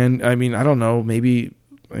 And, I mean, I don't know. Maybe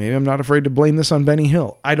I'm not afraid to blame this on Benny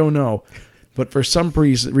Hill. I don't know. But for some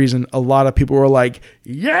reason, a lot of people were like,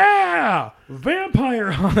 yeah,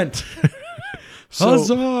 vampire hunt.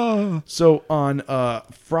 Huzzah! So on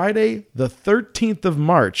Friday, the 13th of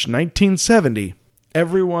March, 1970,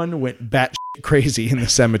 everyone went batshit crazy in the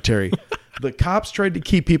cemetery. The cops tried to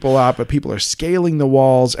keep people out, but people are scaling the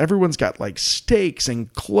walls. Everyone's got like steaks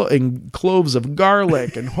and cloves of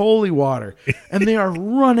garlic and holy water. And they are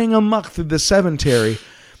running amok through the cemetery.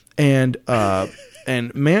 And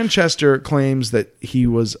Manchester claims that he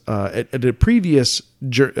was at a previous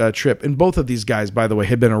trip, and both of these guys, by the way,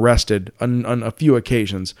 had been arrested on a few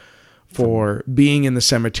occasions for being in the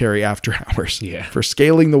cemetery after hours. Yeah. For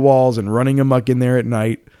scaling the walls and running amok in there at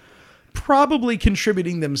night. Probably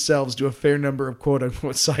contributing themselves to a fair number of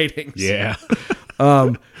quote-unquote sightings. Yeah.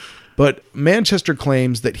 But Manchester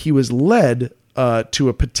claims that he was led to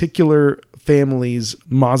a particular family's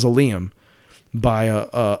mausoleum by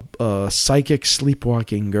a psychic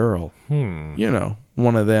sleepwalking girl.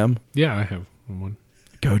 One of them. Yeah, I have one.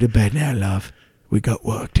 Go to bed now, love. We got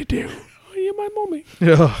work to do. Oh, yeah, my mommy.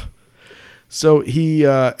 So he,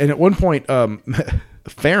 and at one point,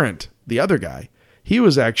 Farrant, the other guy, he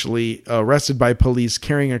was actually arrested by police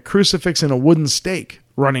carrying a crucifix and a wooden stake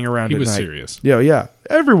running around at night. He was serious. Yeah.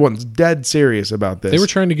 Everyone's dead serious about this. They were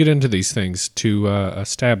trying to get into these things to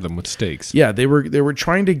stab them with stakes. Yeah, they were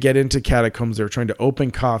trying to get into catacombs. They were trying to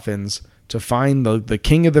open coffins to find the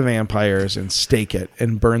king of the vampires and stake it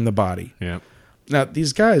and burn the body. Yeah. Now,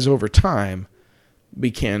 these guys over time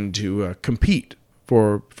began to compete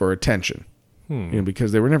for attention,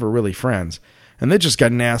 because they were never really friends. And they just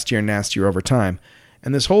got nastier and nastier over time.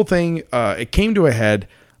 And this whole thing, it came to a head.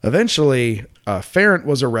 Eventually, Farrant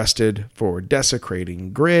was arrested for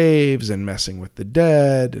desecrating graves and messing with the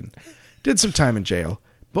dead and did some time in jail.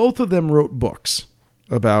 Both of them wrote books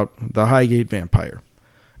about the Highgate vampire.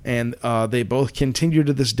 And they both continue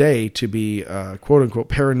to this day to be quote-unquote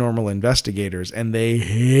paranormal investigators, and they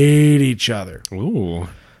hate each other. Ooh.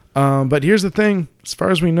 But here's the thing. As far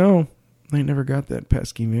as we know, they never got that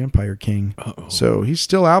pesky vampire king. Uh-oh. So he's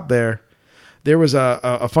still out there. There was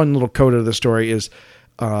a fun little coda to the story is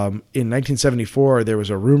in 1974, there was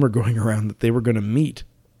a rumor going around that they were going to meet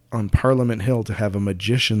on Parliament Hill to have a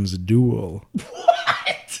magician's duel.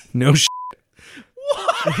 What? No shit.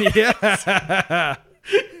 What? Yeah.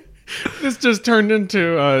 This just turned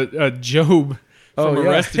into a Job from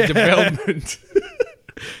Arrested Development.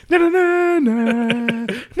 One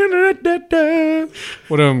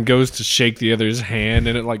of them goes to shake the other's hand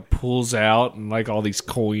and it like pulls out and like all these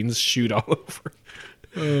coins shoot all over.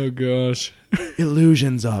 Oh gosh.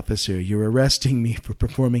 Illusions officer, you're arresting me for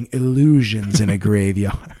performing illusions in a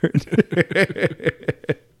graveyard.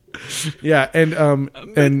 Yeah, and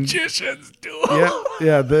magician's duel.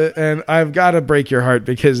 Yeah, and I've got to break your heart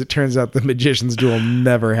because it turns out the magician's duel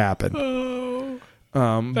never happened. Oh,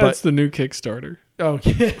 that's the new Kickstarter.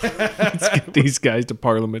 Okay. Let's get these guys to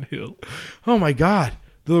Parliament Hill. Oh my God.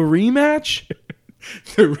 The rematch?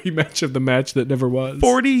 The rematch of the match that never was.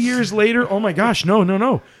 40 years later? Oh my gosh. No.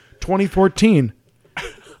 2014.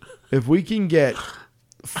 If we can get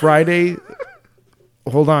Friday...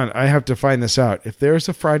 Hold on. I have to find this out. If there's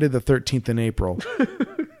a Friday the 13th in April,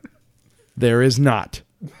 there is not.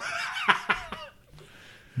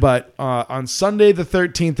 But on Sunday, the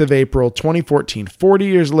 13th of April, 2014, 40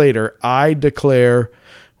 years later, I declare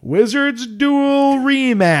Wizards Duel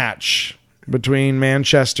Rematch. between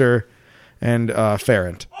Manchester and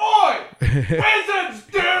Ferrand. Oi! Wizards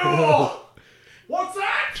duel! What's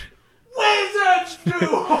that? Wizards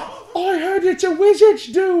duel! I heard it's a wizard's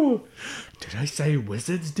duel. Did I say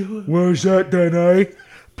wizards duel? Where's that then, eh?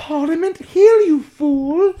 Parliament Hill, you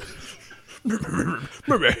fool.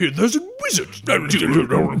 There's a wizard's duel.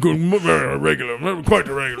 Regular, quite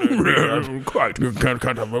a regular. Quite. You can't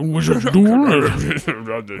have a wizard's duel.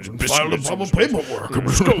 File a proper paperwork.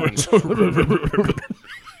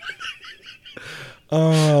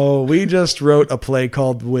 Oh, we just wrote a play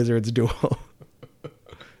called Wizard's Duel.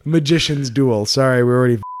 Magician's Duel. Sorry, we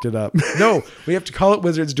already f***ed it up. No, we have to call it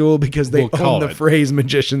Wizard's Duel because they own the phrase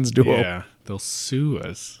Magician's Duel. Yeah, they'll sue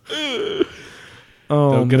us.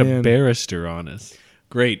 Oh, they'll get a barrister on us.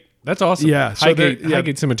 Great. That's awesome. Yeah.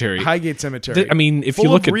 Highgate Cemetery. Highgate Cemetery. I mean, if full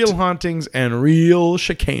you look of at real hauntings and real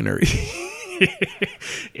chicanery.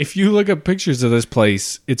 if you look at pictures of this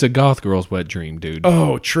place, it's a goth girl's wet dream, dude.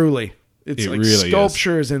 Oh, truly. It's It like really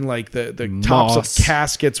sculptures and like the tops Moss. of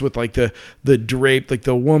caskets with like the draped, like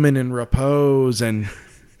the woman in repose and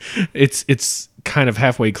It's kind of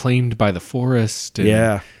halfway claimed by the forest. And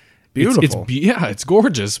yeah, beautiful. It's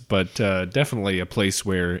gorgeous, but definitely a place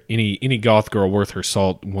where any goth girl worth her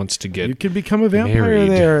salt wants to get. You could become a vampire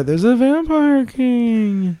married. there. There's a vampire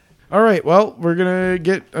king. All right, well,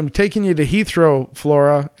 I'm taking you to Heathrow,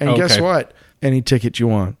 Flora, and guess Okay. what? Any ticket you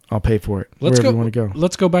want, I'll pay for it. Wherever you want to go.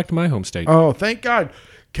 Let's go back to my home state. Oh, thank God.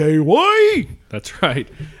 KY. That's right.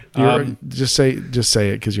 Just say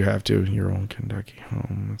it because you have to. Your own Kentucky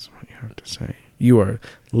home. That's what you have to say. You are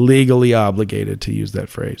legally obligated to use that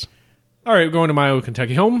phrase. All right, we're going to my old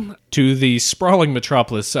Kentucky home, to the sprawling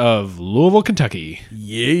metropolis of Louisville, Kentucky.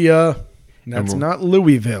 Yeah. That's not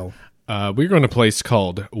Louisville. We're going to a place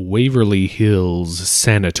called Waverly Hills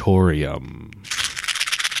Sanatorium.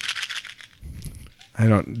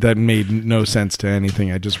 That made no sense to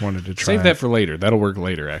anything. I just wanted to try. Save that for later. That'll work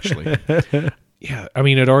later, actually. Yeah, I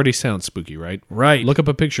mean, it already sounds spooky, right? Right. Look up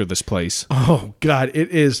a picture of this place. Oh, God. It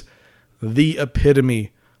is the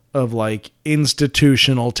epitome of like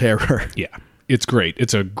institutional terror. Yeah, it's great.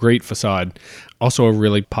 It's a great facade. Also a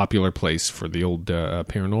really popular place for the old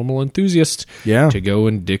paranormal enthusiast to go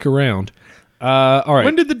and dick around. All right.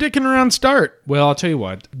 When did the dicking around start? Well, I'll tell you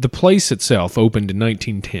what. The place itself opened in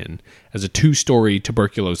 1910 as a 2-story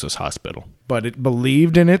tuberculosis hospital. But it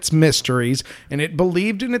believed in its mysteries, and it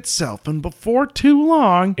believed in itself, and before too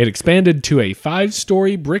long... It expanded to a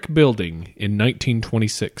 5-story brick building in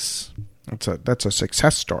 1926. That's a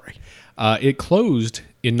success story. It closed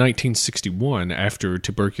in 1961 after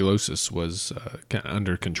tuberculosis was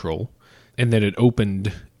under control, and then it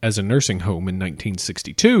opened as a nursing home in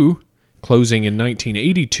 1962, closing in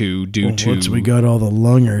 1982 due to... Once we got all the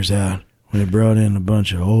lungers out, we brought in a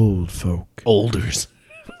bunch of old folk. Olders.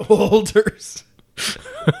 Olders.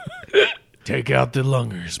 Take out the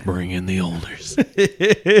lungers, bring in the olders.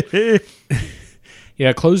 Yeah,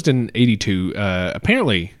 it closed in 82,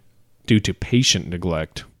 apparently due to patient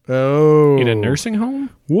neglect. Oh. In a nursing home?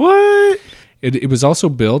 What? It was also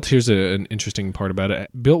built, here's an interesting part about it,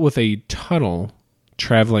 built with a tunnel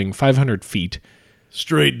traveling 500 feet.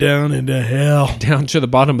 Straight down into hell. Down to the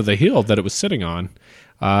bottom of the hill that it was sitting on.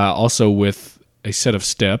 Also with a set of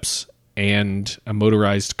steps and a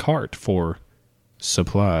motorized cart for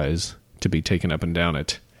supplies to be taken up and down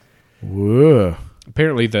it. Whoa.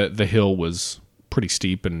 Apparently the hill was pretty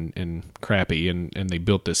steep and crappy, and they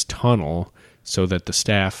built this tunnel so that the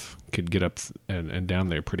staff could get up and down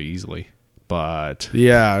there pretty easily. But...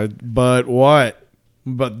 Yeah, but what?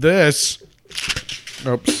 But this...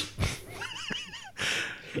 Oops.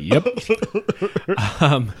 Yep.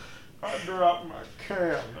 I dropped my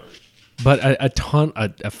camera. But a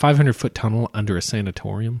 500-foot tunnel under a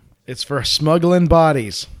sanatorium? It's for smuggling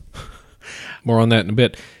bodies. More on that in a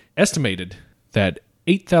bit. Estimated that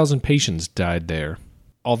 8,000 patients died there,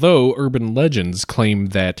 although urban legends claim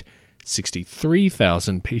that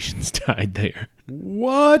 63,000 patients died there.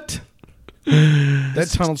 What? That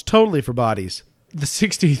tunnel's totally for bodies. The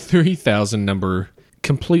 63,000 number,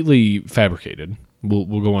 completely fabricated.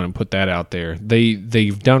 We'll go on and put that out there.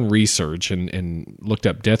 They've done research and looked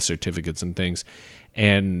up death certificates and things,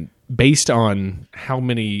 and based on how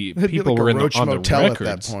many people were on the records, at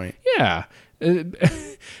that point. Yeah,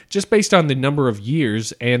 just based on the number of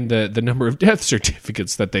years and the number of death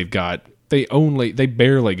certificates that they've got, they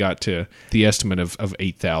barely got to the estimate of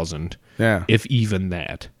 8,000. Yeah, if even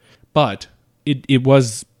that. But it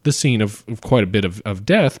was the scene of quite a bit of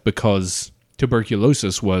death because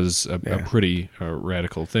tuberculosis was a pretty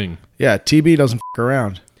radical thing. Yeah, TB doesn't f***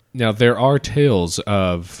 around. Now, there are tales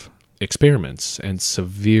of experiments and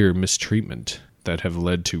severe mistreatment that have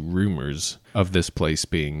led to rumors of this place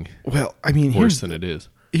being Well, I mean, worse than it is.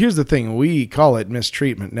 here's the thing. We call it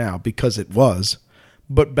mistreatment now because it was.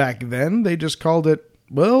 But back then, they just called it,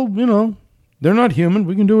 well, they're not human.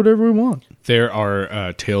 We can do whatever we want. There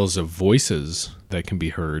are tales of voices that can be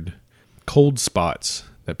heard, cold spots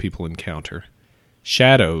that people encounter,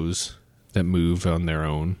 shadows that move on their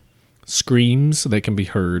own, screams that can be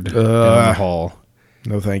heard in the hall.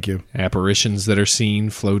 No, thank you. Apparitions that are seen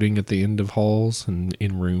floating at the end of halls and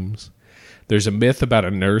in rooms. There's a myth about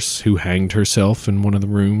a nurse who hanged herself in one of the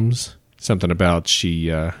rooms. Something about she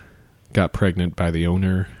got pregnant by the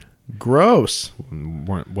owner. Gross.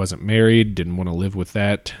 Wasn't married, didn't want to live with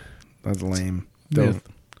that. That's lame. Don't.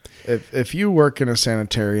 If you work in a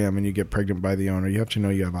sanitarium and you get pregnant by the owner, you have to know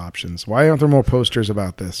you have options. Why aren't there more posters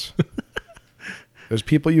about this? There's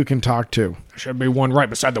people you can talk to. There should be one right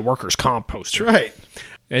beside the workers' comp poster. That's right.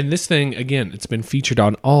 And this thing, again, it's been featured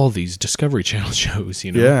on all these Discovery Channel shows,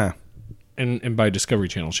 Yeah. And by Discovery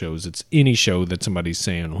Channel shows, it's any show that somebody's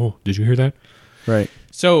saying, oh, did you hear that? Right.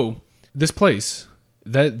 So, this place,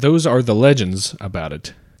 those are the legends about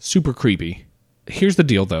it. Super creepy. Here's the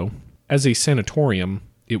deal, though. As a sanatorium,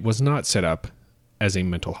 it was not set up as a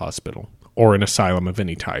mental hospital or an asylum of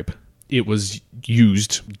any type. It was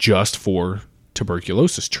used just for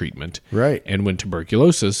tuberculosis treatment. Right. And when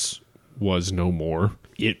tuberculosis was no more,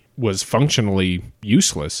 it was functionally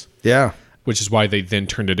useless. Yeah. Which is why they then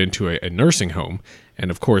turned it into a nursing home. And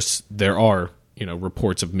of course, there are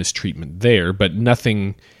reports of mistreatment there, but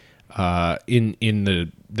nothing in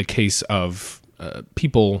the case of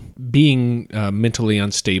people being mentally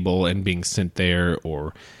unstable and being sent there,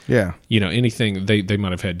 or anything. They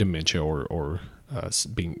might have had dementia or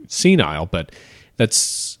being senile, but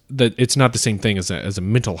it's not the same thing as a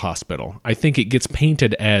mental hospital. I think it gets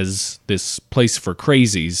painted as this place for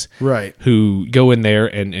crazies, right, who go in there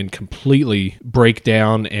and completely break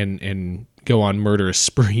down and go on murderous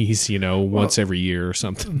sprees, once every year or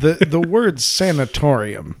something. The word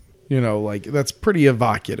sanatorium, that's pretty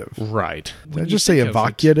evocative. Right. Did I just say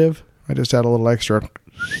evocative? I just add a little extra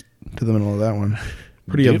to the middle of that one.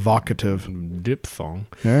 Pretty evocative. Diphthong.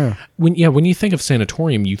 Yeah. When you think of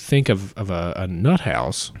sanatorium, you think of a nut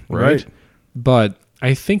house, right? But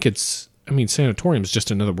I think sanatorium is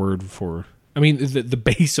just another word for, the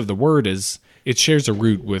base of the word is, it shares a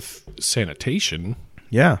root with sanitation.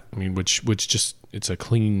 Yeah. Which just, it's a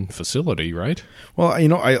clean facility, right? Well,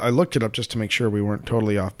 I looked it up just to make sure we weren't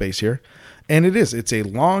totally off base here. And it's a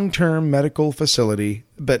long-term medical facility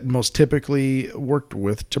that most typically worked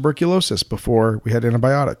with tuberculosis before we had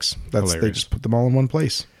antibiotics. They just put them all in one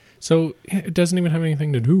place. So it doesn't even have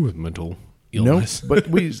anything to do with mental illness. No, but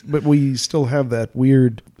we still have that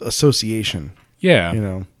weird association.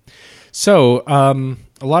 Yeah. So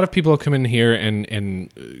a lot of people have come in here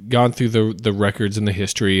and gone through the records and the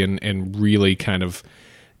history and really kind of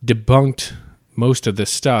debunked most of this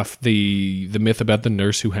stuff. The myth about the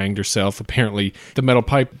nurse who hanged herself. Apparently, the metal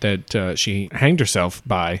pipe that she hanged herself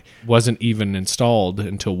by wasn't even installed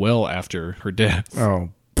until well after her death. Oh.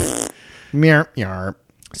 Meow, meow.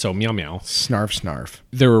 So, meow, meow. Snarf, snarf.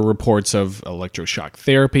 There were reports of electroshock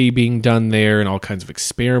therapy being done there and all kinds of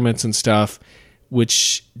experiments and stuff,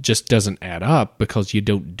 which just doesn't add up because you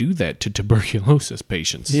don't do that to tuberculosis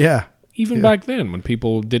patients. Yeah. Even back then, when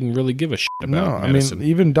people didn't really give a shit about medicine.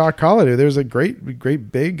 Even Doc Holliday. There's a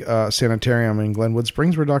great big sanitarium in Glenwood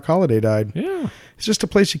Springs where Doc Holliday died. Yeah. It's just a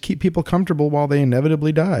place to keep people comfortable while they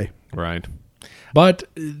inevitably die. Right. But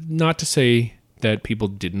not to say that people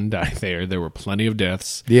didn't die there. There were plenty of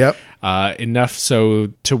deaths. Yep. Enough so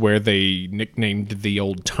to where they nicknamed the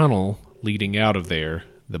old tunnel leading out of there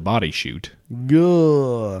the body chute.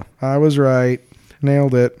 Good. I was right.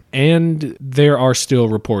 Nailed it. And there are still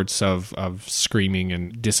reports of screaming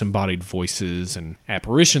and disembodied voices and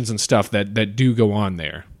apparitions and stuff that do go on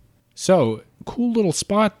there. So, cool little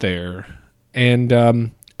spot there. And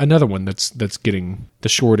another one that's getting the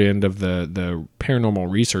short end of the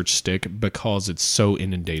paranormal research stick because it's so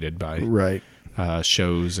inundated by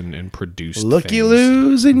shows and produced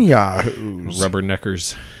Looky-loos and yahoos.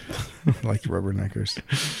 Rubberneckers. I like rubberneckers.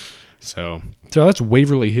 So that's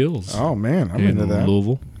Waverly Hills. Oh, man. I'm into that.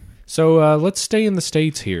 Louisville. So let's stay in the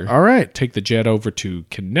States here. All right. Take the jet over to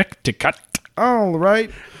Connecticut. All right.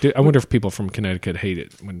 Dude, I wonder if people from Connecticut hate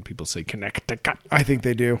it when people say Connecticut. I think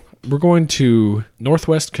they do. We're going to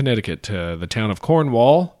northwest Connecticut, to the town of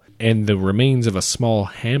Cornwall, and the remains of a small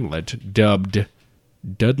hamlet dubbed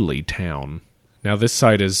Dudley Town. Now, this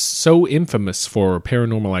site is so infamous for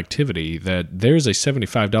paranormal activity that there's a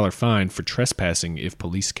 $75 fine for trespassing if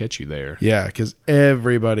police catch you there. Yeah, because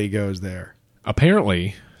everybody goes there.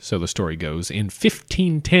 Apparently, so the story goes, in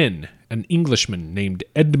 1510, an Englishman named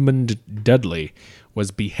Edmund Dudley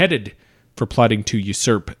was beheaded for plotting to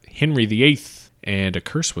usurp Henry VIII, and a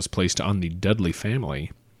curse was placed on the Dudley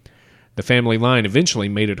family. The family line eventually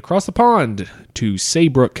made it across the pond to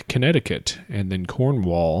Saybrook, Connecticut, and then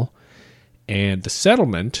Cornwall. And the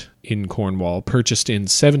settlement in Cornwall, purchased in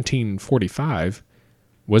 1745,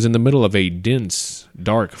 was in the middle of a dense,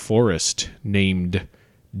 dark forest named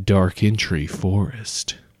Dark Entry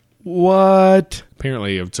Forest. What?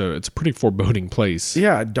 Apparently, it's a pretty foreboding place.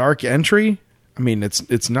 Yeah, Dark Entry. I mean,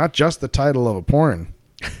 it's not just the title of a porn.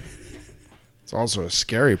 It's also a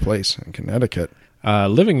scary place in Connecticut.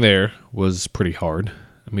 Living there was pretty hard.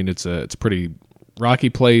 I mean, it's a pretty rocky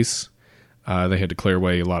place. They had to clear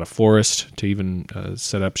away a lot of forest to even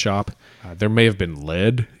set up shop. There may have been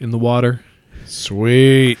lead in the water.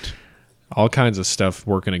 Sweet. All kinds of stuff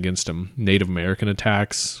working against them. Native American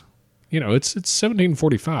attacks. You know, it's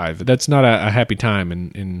 1745. That's not a happy time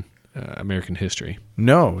in American history.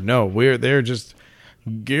 No, they're just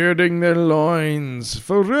girding their loins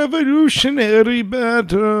for revolutionary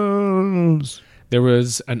battles. There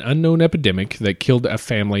was an unknown epidemic that killed a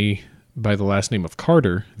family by the last name of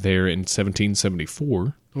Carter there in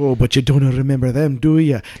 1774. Oh, but you don't remember them, do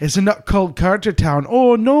you? It's not called Cartertown.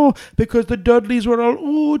 Oh, no, because the Dudleys were all,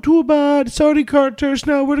 oh, too bad. Sorry, Carters.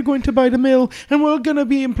 Now we're going to buy the mill, and we're going to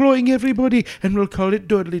be employing everybody, and we'll call it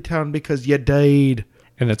Dudleytown because you died.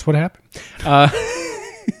 And that's what happened.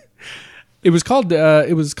 It was called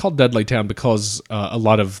Dudleytown because a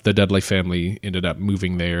lot of the Dudley family ended up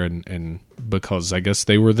moving there, and because I guess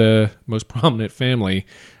they were the most prominent family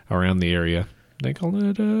around the area, they called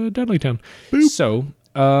it Dudleytown. Boop. So,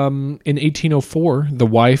 in 1804, the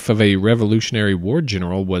wife of a Revolutionary War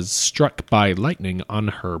general was struck by lightning on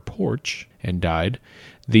her porch and died.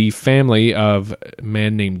 The family of a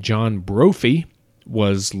man named John Brophy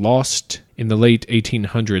was lost in the late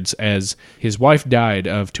 1800s as his wife died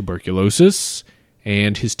of tuberculosis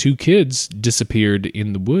and his two kids disappeared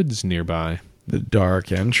in the woods nearby. The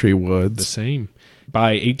Dark Entry Woods. The same.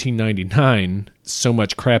 By 1899, so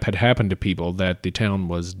much crap had happened to people that the town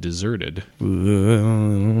was deserted.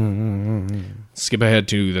 Skip ahead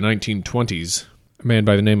to the 1920s. A man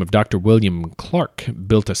by the name of Dr. William Clark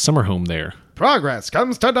built a summer home there. Progress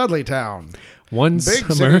comes to Dudleytown. One big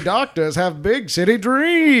summer, city doctors have big city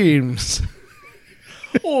dreams.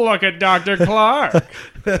 Look at Dr. Clark.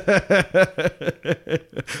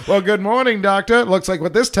 Well, good morning, doctor. Looks like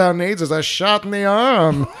what this town needs is a shot in the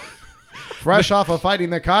arm. Fresh off of fighting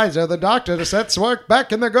the Kaiser, the doctor sets work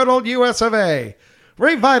back in the good old US of A,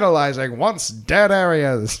 revitalizing once dead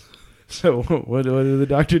areas. So what did the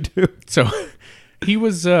doctor do? So he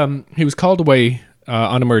was called away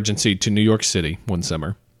on emergency to New York City one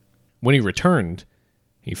summer. When he returned,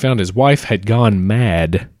 he found his wife had gone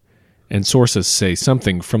mad, and sources say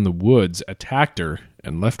something from the woods attacked her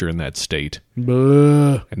and left her in that state.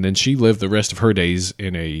 Buh. And then she lived the rest of her days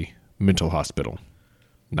in a mental hospital,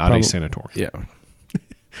 not a sanatorium. Yeah.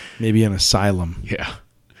 Maybe an asylum. Yeah.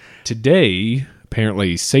 Today,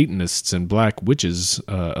 apparently Satanists and black witches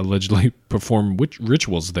allegedly perform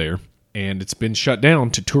rituals there, and it's been shut down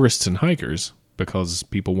to tourists and hikers because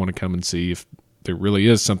people want to come and see if there really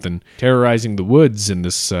is something terrorizing the woods in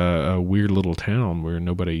this weird little town where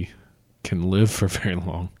nobody can live for very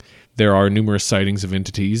long. There are numerous sightings of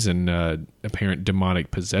entities and apparent demonic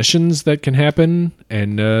possessions that can happen,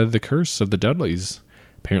 and the curse of the Dudleys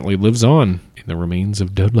apparently lives on in the remains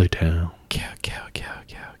of Dudleytown. Cow, cow, cow,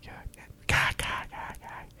 cow, cow. Cow, cow, cow,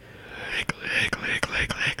 cow. Lick.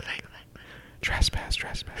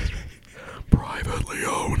 Trespass. Privately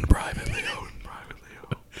owned.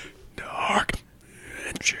 Dark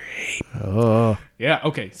Entry. Oh. Yeah,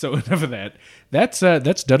 okay, so enough of that. That's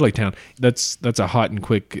Dudleytown. That's a hot and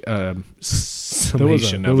quick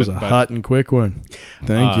summation that was a hot and quick one.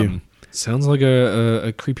 Thank you. Sounds like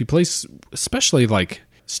a creepy place, especially like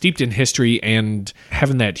steeped in history and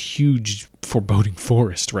having that huge foreboding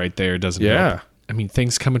forest right there, doesn't it? Yeah. I mean,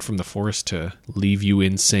 things coming from the forest to leave you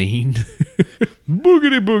insane.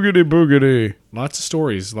 Boogity. Lots of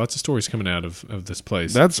stories coming out of this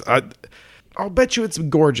place. I'll bet you it's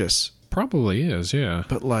gorgeous. Probably is, yeah.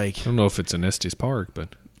 But like, I don't know if it's in Estes Park,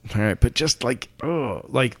 but all right, but just like,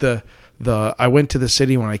 like the I went to the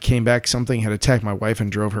city when I came back, something had attacked my wife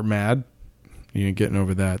and drove her mad. You ain't getting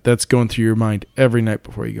over that. That's going through your mind every night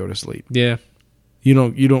before you go to sleep. Yeah. You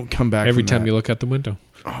don't come back every from time that. you look out the window.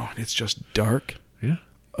 Oh, and it's just dark. Yeah.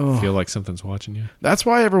 Oh. Feel like something's watching you. That's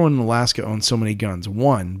why everyone in Alaska owns so many guns.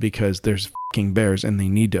 One, because there's fucking bears and they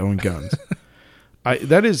need to own guns.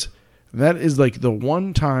 That is like the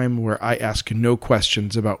one time where I ask no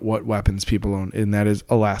questions about what weapons people own, and that is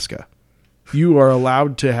Alaska. You are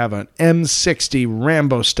allowed to have an M60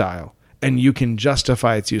 Rambo style, and you can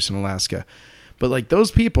justify its use in Alaska. But like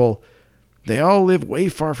those people, they all live way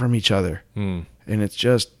far from each other. And it's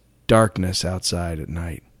just darkness outside at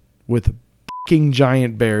night with f***ing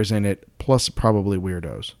giant bears in it, plus probably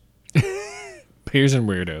weirdos. Bears and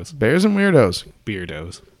weirdos. Bears and weirdos.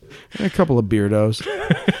 Beardos. A couple of beardos.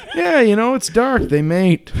 Yeah, it's dark. They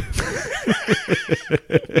mate.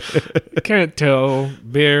 Can't tell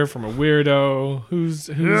bear from a weirdo. Who's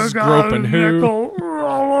groping who?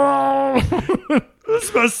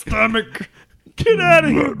 It's my stomach. Get out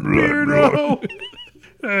of here, beardo.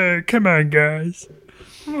 Come on, guys.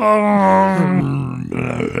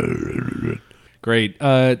 Great.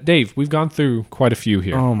 Dave, we've gone through quite a few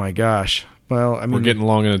here. Oh, my gosh. Well, I mean... We're getting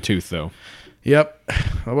long in the tooth, though. Yep.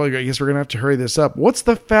 Well, I guess we're going to have to hurry this up. What's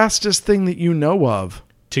the fastest thing that you know of?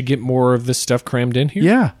 To get more of this stuff crammed in here?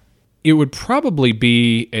 Yeah. It would probably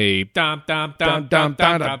be a...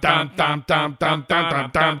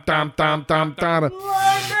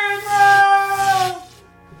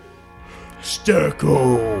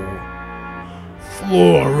 Stecco.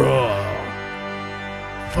 Flora.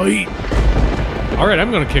 Fight. All right,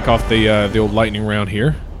 I'm going to kick off the old lightning round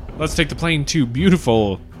here. Let's take the plane to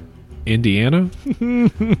beautiful Indiana. We're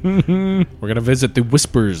going to visit the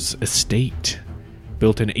Whispers Estate,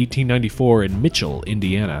 built in 1894 in Mitchell,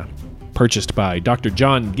 Indiana. Purchased by Dr.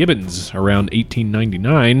 John Gibbons around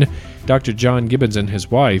 1899. Dr. John Gibbons and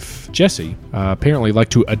his wife, Jessie, apparently like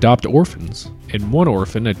to adopt orphans. And one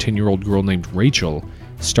orphan, a 10-year-old girl named Rachel,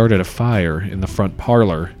 started a fire in the front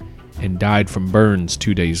parlor and died from burns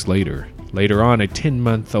 2 days later. Later on, a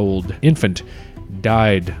 10-month-old infant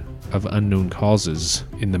died of unknown causes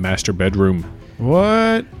in the master bedroom.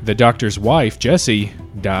 What? The doctor's wife, Jessie,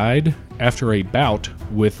 died after a bout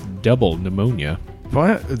with double pneumonia.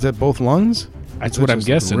 What? Is that both lungs? That's what I'm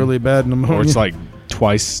guessing. Really bad pneumonia. Or it's like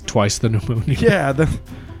twice the pneumonia. Yeah.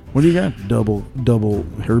 What do you got? Double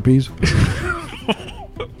herpes?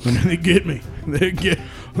 They get me.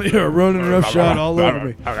 They are running roughshod all over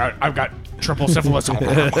me. I've got triple syphilis.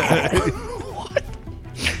 What?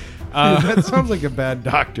 That sounds like a bad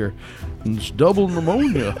doctor. It's double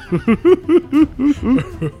pneumonia.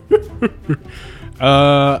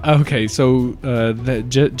 Okay, so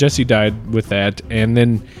Jessie died with that, and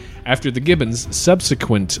then after the Gibbons,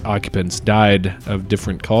 subsequent occupants died of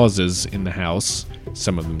different causes in the house,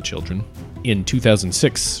 some of them children. In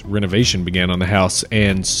 2006, renovation began on the house,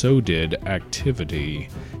 and so did activity.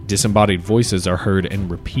 Disembodied voices are heard and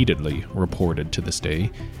repeatedly reported to this day.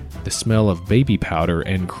 The smell of baby powder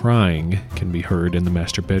and crying can be heard in the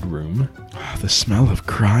master bedroom. Oh, the smell of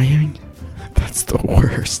crying? That's the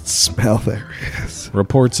worst smell there is.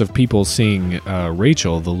 Reports of people seeing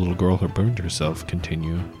Rachel, the little girl who burned herself,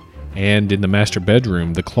 continue. And in the master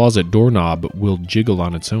bedroom, the closet doorknob will jiggle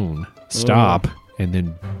on its own, stop, and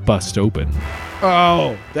then bust open.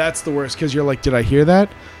 Oh, that's the worst, because you're like, did I hear that?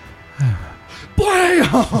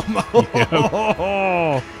 Blam!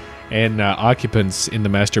 Yep. And occupants in the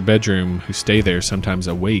master bedroom who stay there sometimes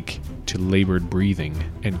awake to labored breathing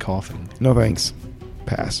and coughing. No thanks.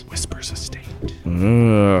 Pass. Whispers Estate.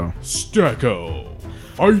 Stecco.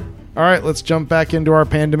 Fight. All right, let's jump back into our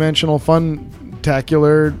pan-dimensional,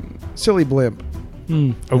 fun-tacular, silly blimp.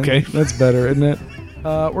 Okay. That's better, isn't it?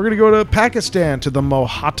 We're going to go to Pakistan, to the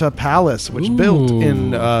Mohata Palace, which built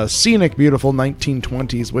in scenic, beautiful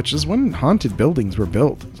 1920s, which is when haunted buildings were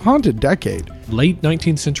built. Haunted decade. Late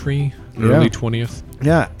 19th century, early 20th.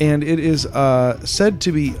 Yeah, and it is said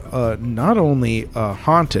to be not only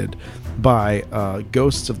haunted by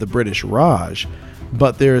ghosts of the British Raj,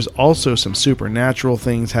 but there's also some supernatural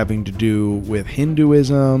things having to do with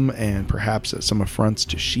Hinduism and perhaps some affronts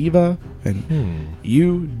to Shiva. And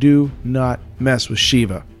you do not mess with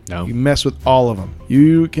Shiva. No. You mess with all of them.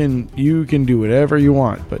 You can do whatever you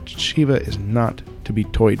want, but Shiva is not to be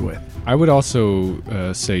toyed with. I would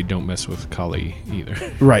also say don't mess with Kali either.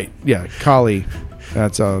 Right. Yeah. Kali.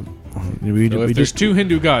 That's a... If there's two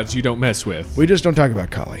Hindu gods you don't mess with. We just don't talk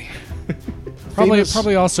about Kali.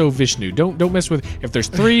 Probably also Vishnu. Don't mess with. If there's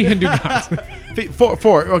three Hindu gods,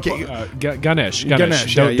 four. Okay, Ganesh.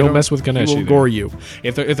 Don't mess with Ganesh. He will gore you.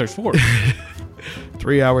 If there's four.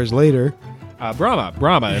 3 hours later, Brahma.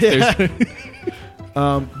 If there's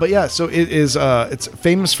but yeah, so it is. It's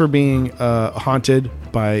famous for being haunted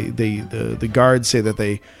by the guards. Say that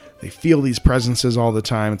they feel these presences all the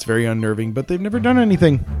time. It's very unnerving, but they've never done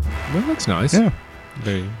anything. Well, that's nice. Yeah.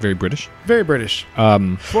 Very, very British. Very British.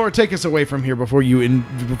 Flora, take us away from here before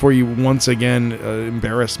you once again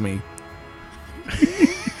embarrass me.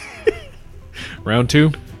 Round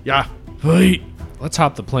 2. Yeah. Fight. Let's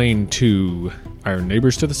hop the plane to our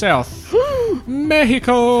neighbors to the south.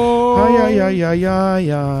 Mexico. Ay, ay, ay,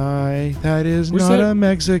 ay, ay. That is Where's not that? a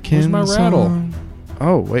Mexican Where's my rattle? song.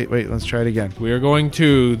 Oh, wait. Let's try it again. We are going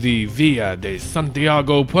to the Via de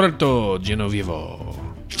Santiago Puerto Genovevo.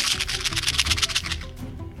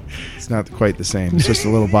 It's not quite the same. It's just a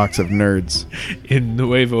little box of nerds. In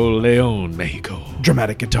Nuevo Leon, Mexico.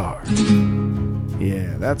 Dramatic guitar.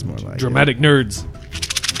 Yeah, that's more like Dramatic nerds.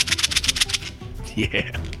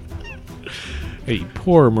 Yeah. A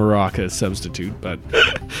poor maraca substitute, but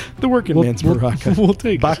the working man's maraca. We'll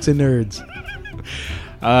take box of nerds.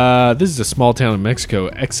 This is a small town in Mexico,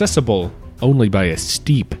 accessible only by a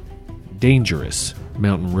steep, dangerous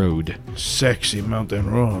mountain road. Sexy mountain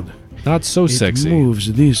road. Not so sexy. It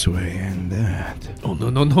moves this way and that. Oh,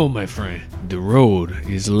 no, my friend. The road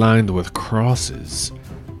is lined with crosses,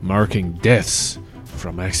 marking deaths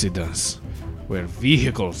from accidents, where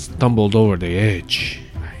vehicles stumbled over the edge.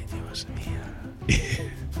 Ay, Dios mío.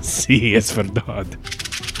 Sí, es verdad.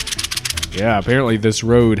 Yeah, apparently this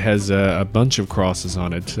road has a bunch of crosses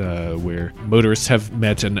on it where motorists have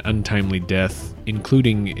met an untimely death,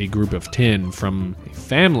 including a group of 10 from a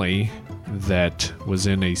family that was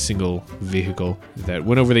in a single vehicle that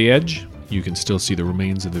went over the edge. You can still see the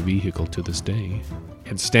remains of the vehicle to this day.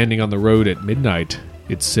 And standing on the road at midnight,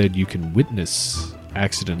 it's said you can witness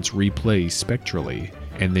accidents replay spectrally,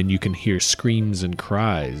 and then you can hear screams and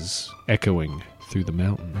cries echoing through the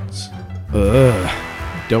mountains.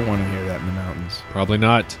 Don't want to hear that in the mountains. Probably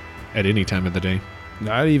not at any time of the day.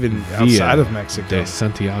 Not even outside of Mexico. De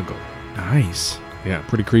Santiago. Nice. Yeah,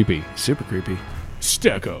 pretty creepy. Super creepy.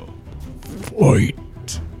 Stecco. Fight.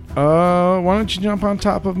 Why don't you jump on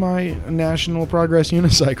top of my National Progress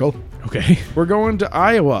unicycle? Okay. We're going to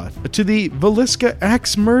Iowa, to the Villisca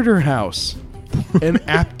Axe Murder House. An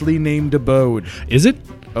aptly named abode. Is it?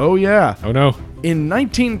 Oh, yeah. Oh, no. In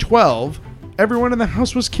 1912, everyone in the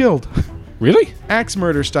house was killed. Really? Axe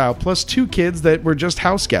murder style, plus 2 kids that were just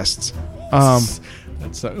house guests.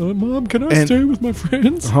 That's Mom, can I stay with my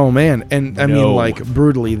friends? Oh, man. And I No. mean, like,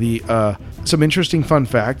 brutally, some interesting fun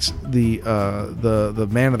facts. The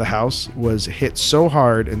man of the house was hit so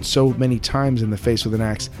hard and so many times in the face with an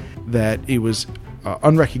axe that it was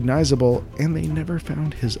unrecognizable, and they never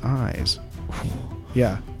found his eyes.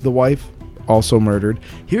 Yeah. The wife also murdered.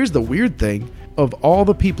 Here's the weird thing. Of all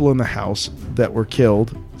the people in the house that were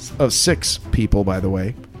killed, of 6 people, by the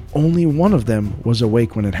way, only one of them was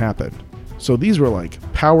awake when it happened. So these were like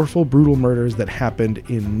powerful, brutal murders that happened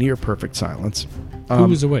in near perfect silence. Who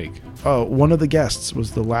was awake? One of the guests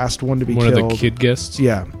was the last one to be One killed. of the kid guests?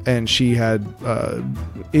 Yeah, and she had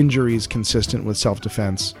injuries consistent with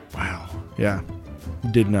self-defense. Wow. Yeah,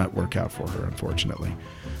 did not work out for her, unfortunately.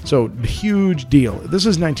 So, huge deal. This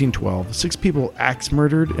is 1912. 6 people axe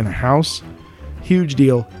murdered in a house. Huge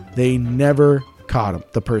deal. They never caught him,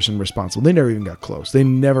 the person responsible. They never even got close. They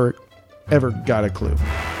never, ever got a clue.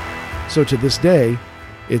 So to this day,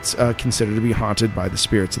 it's considered to be haunted by the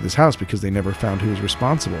spirits of this house because they never found who was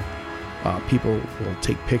responsible. People will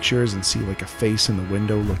take pictures and see like a face in the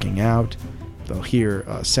window looking out. They'll hear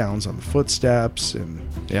sounds on the footsteps, and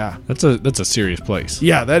yeah, That's a serious place.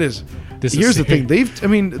 yeah, that is. This is Here's the serious.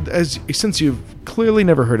 thing. Since you've clearly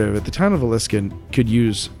never heard of it, the town of Villisca could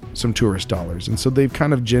use some tourist dollars, and so they've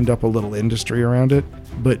kind of ginned up a little industry around it.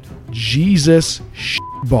 But Jesus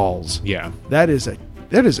balls, Yeah. that is a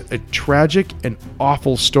tragic and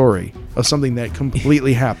awful story of something that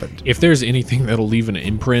completely happened. If there's anything that'll leave an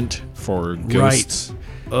imprint for ghosts,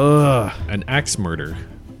 Ugh. an axe murder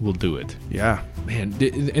will do it. Yeah. Man,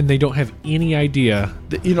 and they don't have any idea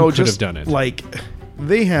You know, who could just have done it. like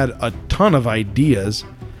they had a ton of ideas.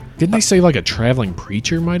 Didn't they say like a traveling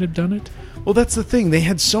preacher might have done it? Well, that's the thing. They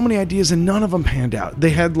had so many ideas and none of them panned out. They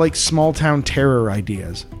had like small town terror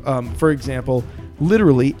ideas. For example,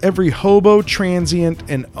 literally every hobo, transient,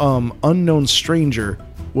 and unknown stranger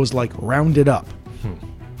was like rounded up.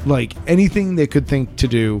 Like anything they could think to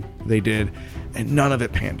do, they did, and none of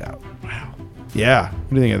it panned out. Wow. Yeah. What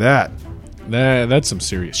do you think of that? That's some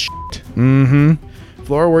serious shit. Mm-hmm.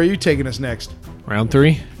 Flora, where are you taking us next? Round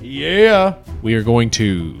 3. Yeah. We are going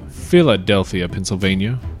to Philadelphia,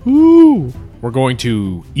 Pennsylvania. Ooh. We're going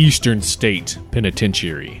to Eastern State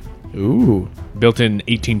Penitentiary. Ooh. Built in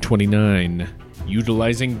 1829,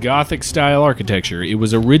 utilizing Gothic-style architecture, it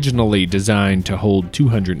was originally designed to hold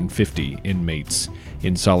 250 inmates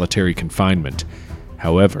in solitary confinement.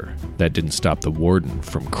 However, that didn't stop the warden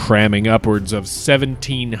from cramming upwards of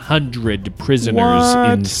 1,700 prisoners What?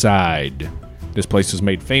 inside. This place was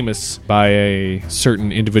made famous by a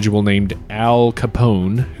certain individual named Al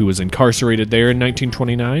Capone, who was incarcerated there in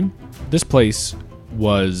 1929. This place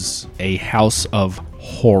was a house of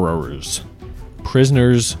horrors.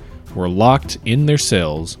 Prisoners were locked in their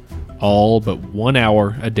cells all but 1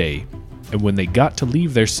 hour a day, and when they got to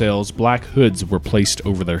leave their cells, black hoods were placed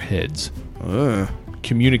over their heads.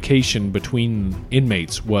 Communication between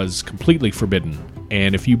inmates was completely forbidden,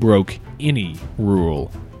 and if you broke any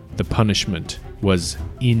rule, the punishment was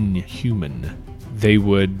inhuman. They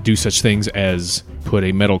would do such things as put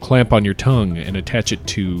a metal clamp on your tongue and attach it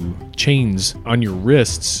to chains on your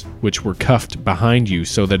wrists, which were cuffed behind you,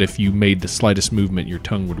 so that if you made the slightest movement, your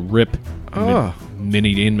tongue would rip.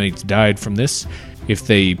 Many inmates died from this. If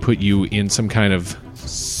they put you in some kind of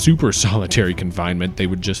super solitary confinement, they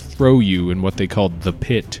would just throw you in what they called the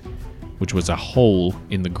pit, which was a hole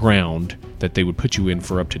in the ground that they would put you in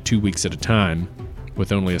for up to 2 weeks at a time,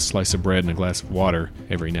 with only a slice of bread and a glass of water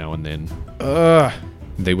every now and then.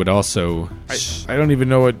 They would also... I don't even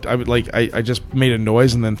know what I would like. I just made a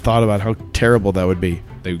noise and then thought about how terrible that would be.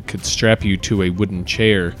 They could strap you to a wooden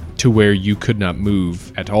chair to where you could not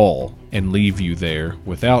move at all and leave you there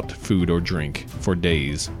without food or drink for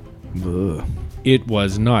days. Ugh. It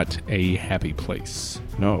was not a happy place.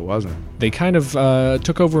 No, it wasn't. They kind of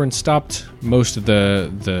took over and stopped most of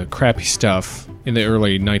the crappy stuff in the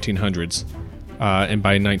early 1900s, and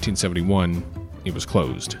by 1971, it was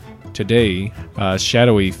closed. Today,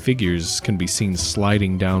 shadowy figures can be seen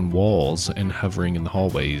sliding down walls and hovering in the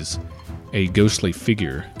hallways. A ghostly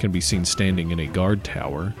figure can be seen standing in a guard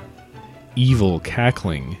tower. Evil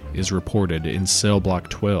cackling is reported in cell block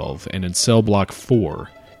 12, and in cell block 4,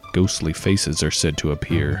 ghostly faces are said to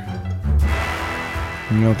appear.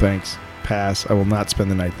 No thanks. Pass. I will not spend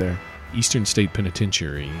the night there. Eastern State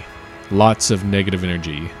Penitentiary. Lots of negative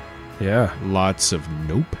energy. Yeah. Lots of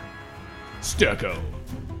nope. Stucco.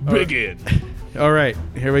 Begin. All right,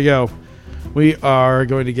 here we go. We are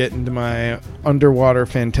going to get into my underwater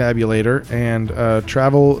fantabulator and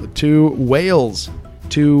travel to Wales.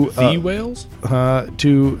 To Wales?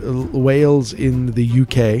 To Wales in the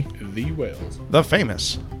UK. The Wales. The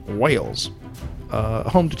famous Wales.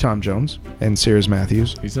 Home to Tom Jones and Sears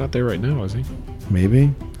Matthews. He's not there right now, is he?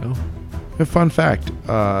 Maybe. Oh. A fun fact,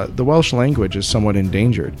 the Welsh language is somewhat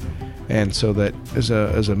endangered. And so that as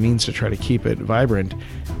a means to try to keep it vibrant,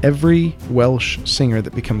 every Welsh singer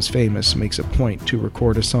that becomes famous makes a point to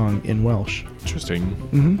record a song in Welsh. Interesting.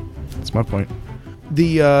 Mm-hmm. That's my point.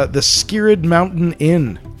 The Skirrid Mountain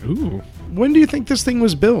Inn. Ooh. When do you think this thing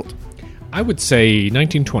was built? I would say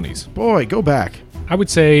 1920s. Boy, go back. I would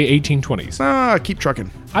say 1820s. Keep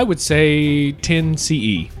trucking. I would say 10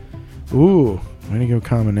 CE. Ooh, way to go,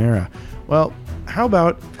 Common Era. Well, how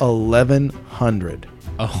about 1100?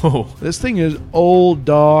 Oh. This thing is old,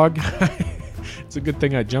 dog. It's a good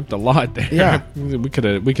thing I jumped a lot there. Yeah. we could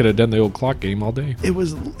have done the old clock game all day. It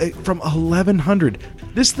was from 1100.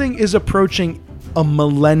 This thing is approaching a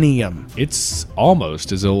millennium. It's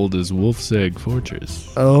almost as old as Wolf's Egg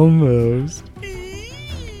Fortress. Almost.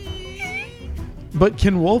 But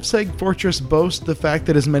can Wolf's Egg Fortress boast the fact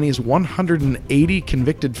that as many as 180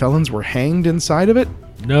 convicted felons were hanged inside of it?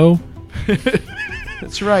 No.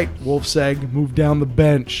 That's right. Wolf's Egg moved down the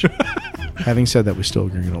bench. Having said that, we still are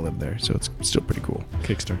going to live there, so it's still pretty cool.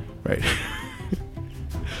 Kickster. Right.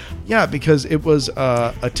 Yeah, because it was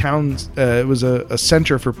a town. It was a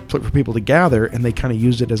center for people to gather, and they kind of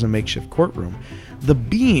used it as a makeshift courtroom. The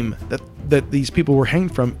beam that these people were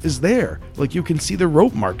hanged from is there. Like, you can see the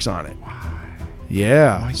rope marks on it.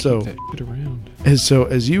 Yeah. Why so keep that shit around?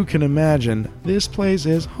 as you can imagine, this place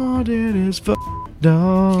is haunted as fuck,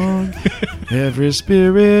 dog. Every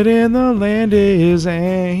spirit in the land is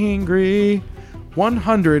angry.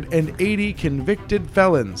 180 convicted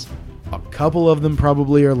felons. A couple of them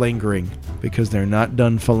probably are lingering because they're not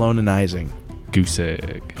done felonizing. Goose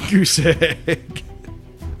egg. Goose egg.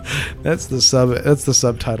 That's the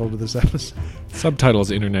subtitle to this episode. Subtitle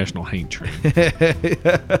is International Hate Train.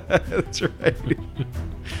 That's right.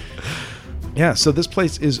 Yeah, so this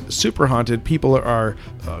place is super haunted. People are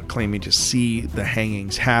claiming to see the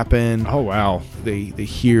hangings happen. Oh, wow. They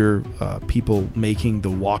hear people making the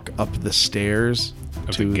walk up the stairs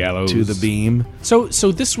to the gallows, to the beam. So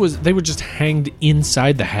they were just hanged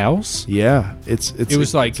inside the house? Yeah, it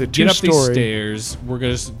was like, get up these stairs. We're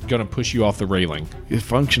just gonna push you off the railing.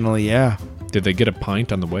 Functionally, yeah. Did they get a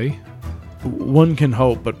pint on the way? One can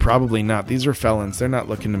hope, but probably not. These are felons. They're not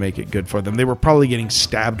looking to make it good for them. They were probably getting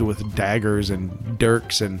stabbed with daggers and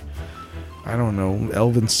dirks and, I don't know,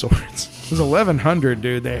 elven swords. It was 1100,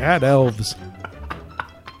 dude. They had elves.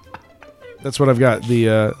 That's what I've got.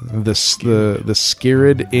 The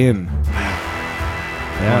Skirrid Inn.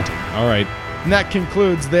 Yeah. All right. And that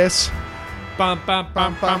concludes this Bum, bum,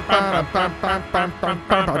 bum, bum, bum, bum, bum, bum, bum,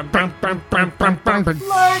 bum, bum, bum, bum, bum, bum, bum.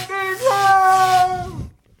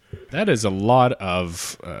 That is a lot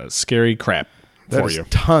of scary crap That for is you.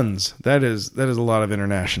 tons. That is a lot of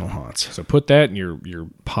international haunts. So put that in your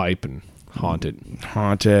pipe and haunt it.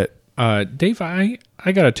 Haunt it. Dave, I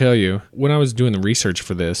got to tell you, when I was doing the research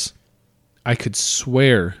for this, I could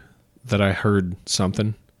swear that I heard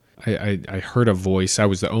something. I heard a voice. I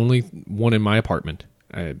was the only one in my apartment,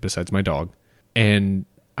 besides my dog. And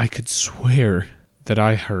I could swear that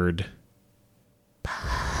I heard...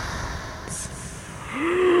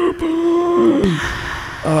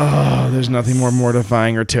 Oh, there's nothing more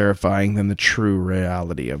mortifying or terrifying than the true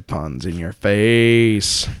reality of puns in your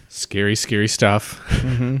face. Scary, scary stuff.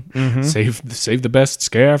 Save the best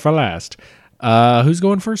scare for last. Who's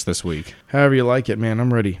going first this week? However you like it, man.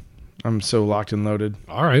 I'm ready. I'm so locked and loaded.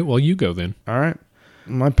 All right, well, you go then. All right.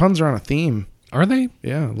 My puns are on a theme. Are they?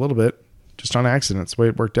 Yeah, a little bit. Just on accident. It's the way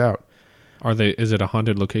it worked out. Are they? Is it a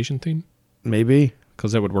haunted location theme? Maybe.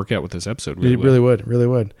 Because that would work out with this episode. It really would. Really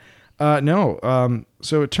would. No.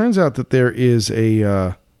 So it turns out that there is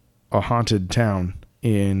a haunted town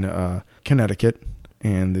in Connecticut,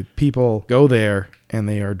 and the people go there and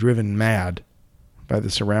they are driven mad by the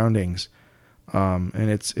surroundings. And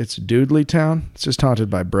it's Doodly Town. It's just haunted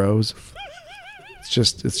by bros.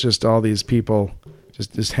 It's just all these people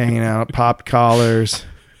just hanging out, popped collars,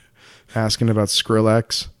 asking about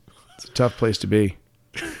Skrillex. It's a tough place to be.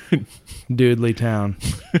 Doodly Town.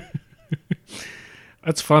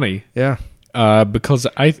 That's funny. Yeah. Because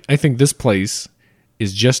I think this place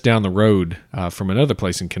is just down the road from another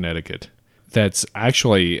place in Connecticut that's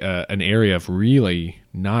actually an area of really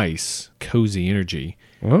nice, cozy energy.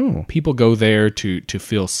 Oh. People go there to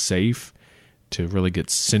feel safe, to really get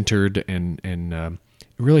centered, and it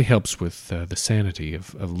really helps with the sanity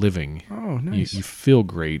of living. Oh, nice. You feel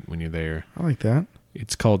great when you're there. I like that.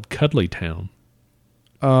 It's called Cuddly Town.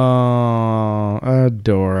 Oh,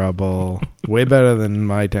 adorable. Way better than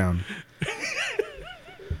my town.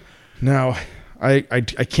 Now, I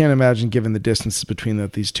can't imagine, given the distances between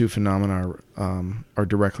these two phenomena are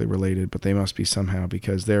directly related, but they must be somehow,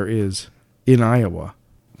 because there is, in Iowa,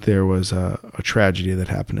 there was a tragedy that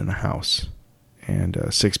happened in a house, and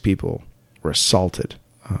 6 people were assaulted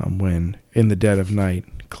when, in the dead of night,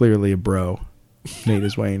 clearly a bro made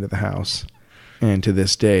his way into the house. And to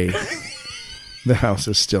this day, the house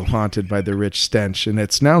is still haunted by the rich stench, and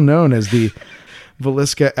it's now known as the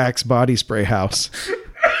Velisca Axe Body Spray House.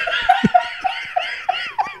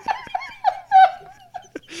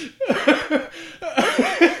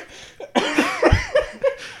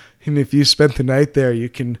 And if you spent the night there, you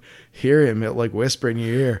can hear him like whisper in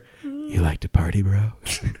your ear, "You like to party, bro?"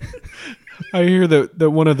 I hear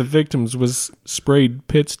that one of the victims was sprayed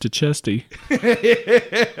pits to chesty.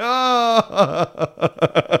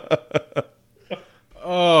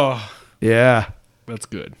 Oh. Yeah. That's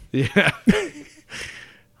good. Yeah.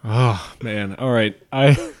 Oh, man. All right.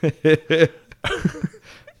 I've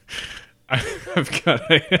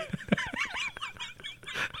got a...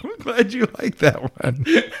 I'm glad you like that one.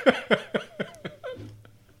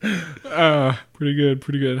 Pretty good.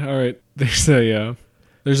 Pretty good. All right.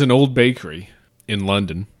 There's an old bakery in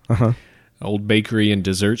London. Uh-huh. Old bakery and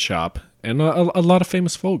dessert shop. And a lot of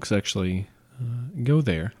famous folks actually go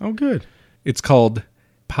there. Oh, good. It's called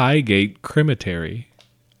Piegate Crematory.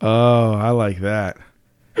 Oh, I like that.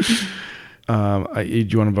 Do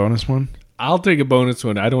you want a bonus one? I'll take a bonus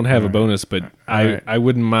one. I don't have a bonus, but right. I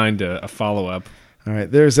wouldn't mind a follow-up. All right.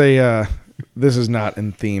 There's a this is not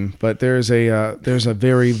in theme, but there's a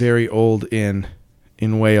very, very old inn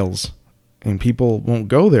in Wales, and people won't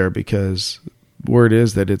go there because word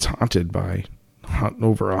is that it's haunted by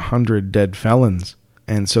over 100 dead felons,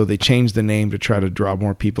 and so they changed the name to try to draw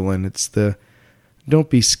more people in. It's the Don't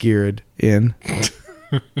Be Scared Inn.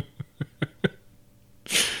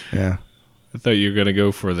 Yeah. I thought you were going to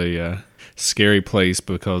go for the scary place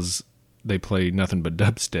because they play nothing but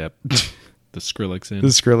dubstep. The Skrillex Inn. The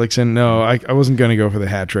Skrillex Inn. No, I wasn't going to go for the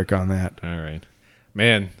hat trick on that. All right.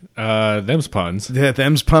 Man, them's puns. Yeah,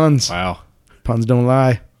 them's puns. Wow. Puns don't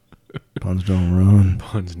lie. Puns don't run.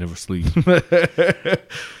 Puns never sleep.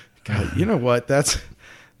 God, you know what? That's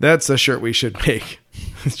a shirt we should make.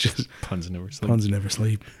 It's just puns never sleep. Puns never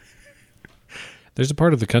sleep. There's a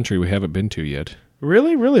part of the country we haven't been to yet.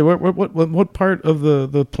 Really? What part of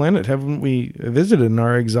the planet haven't we visited in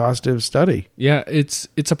our exhaustive study? Yeah, it's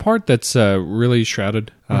a part that's really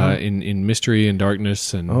shrouded in mystery and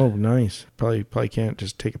darkness. And oh, nice. Probably can't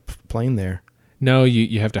just take a plane there. No,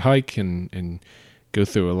 you have to hike and go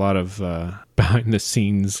through a lot of behind the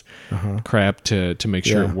scenes crap to make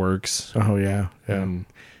sure it works. Oh yeah. And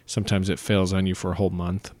Sometimes it fails on you for a whole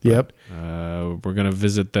month. Yep. We're going to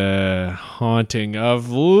visit the haunting of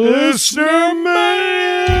Listener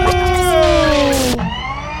Mail.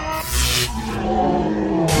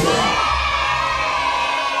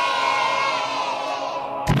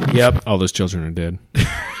 Yep. All those children are dead.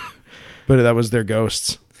 But that was their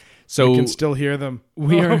ghosts. So I can still hear them.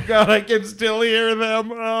 Oh, God, I can still hear them.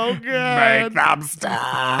 Oh, God. Make them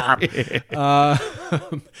stop.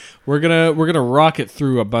 We're gonna rocket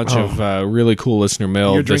through a bunch of really cool listener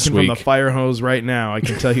mail You're this drinking week. from the fire hose right now. I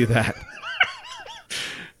can tell you that.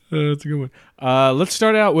 That's a good one. Let's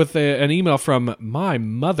start out with an email from my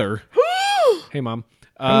mother. Hey, Mom.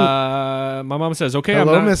 My mom says, "Okay,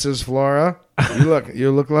 Hello, I'm not." Mrs. Flora.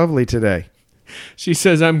 You look lovely today. She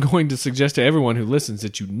says, "I'm going to suggest to everyone who listens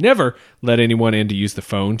that you never let anyone in to use the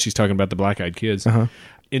phone." She's talking about the black-eyed kids.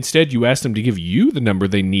 Instead, you ask them to give you the number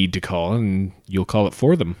they need to call, and you'll call it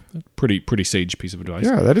for them. Pretty sage piece of advice.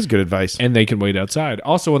 Yeah, that is good advice. And they can wait outside.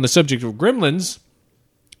 Also, on the subject of gremlins,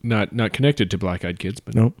 not connected to black-eyed kids,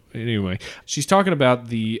 but Nope. Anyway, she's talking about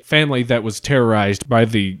the family that was terrorized by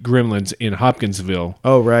the gremlins in Hopkinsville,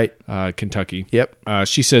 Oh, right. Kentucky. Yep.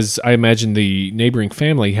 She says, "I imagine the neighboring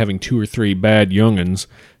family having 2 or 3 bad young'uns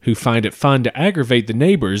who find it fun to aggravate the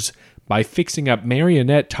neighbors by fixing up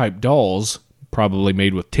marionette-type dolls, probably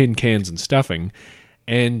made with tin cans and stuffing,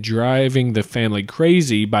 and driving the family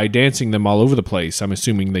crazy by dancing them all over the place. I'm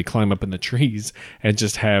assuming they climb up in the trees and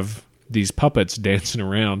just have these puppets dancing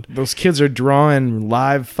around." Those kids are drawing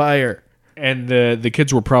live fire. And the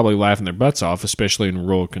kids were probably laughing their butts off, especially in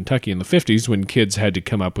rural Kentucky in the 50s when kids had to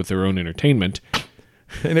come up with their own entertainment.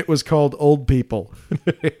 And it was called Old People.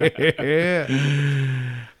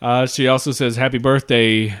 She also says, "Happy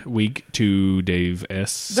birthday week to Dave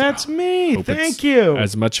S." That's me. Hope Thank it's you.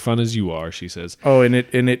 As much fun as you are, she says. Oh, and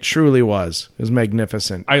it truly was. It was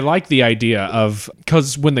magnificent. I like the idea of,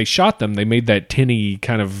 because when they shot them, they made that tinny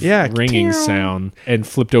kind of ringing sound and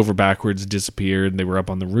flipped over backwards, disappeared, and they were up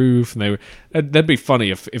on the roof. And that'd be funny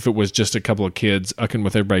if it was just a couple of kids ucking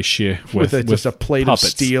with everybody's shit with just a plate puppets. of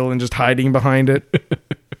steel and just hiding behind it.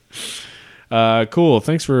 Cool.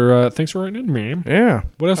 Thanks for writing in, man. Yeah.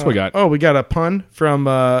 What else we got? Oh, we got a pun from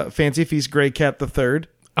Fancy Feast Grey Cat the Third.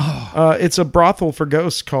 Oh. It's a brothel for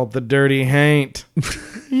ghosts called the Dirty Haint.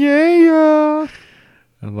 Yeah.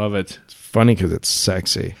 I love it. It's funny because it's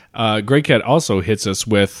sexy. Grey Cat also hits us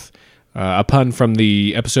with a pun from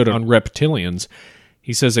the episode on reptilians.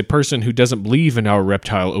 He says a person who doesn't believe in our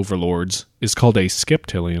reptile overlords is called a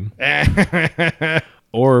skeptilian.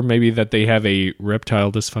 Or maybe that they have a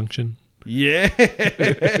reptile dysfunction. Yeah.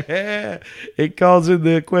 It calls in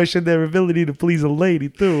the question their ability to please a lady,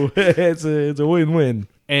 too. It's a win-win.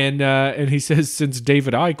 And he says since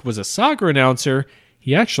David Icke was a soccer announcer,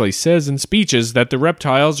 he actually says in speeches that the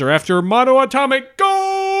reptiles are after monoatomic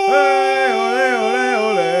gold. Ole, ole,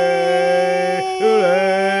 ole,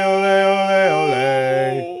 ole, ole,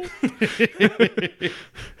 ole.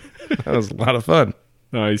 That was a lot of fun.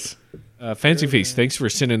 Nice. Fancy Feast, thanks for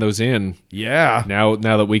sending those in. Yeah. Now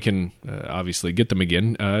that we can obviously get them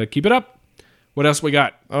again, keep it up. What else we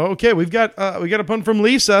got? Okay, we got a pun from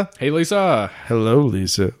Lisa. Hey, Lisa. Hello,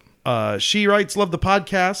 Lisa. She writes, "Love the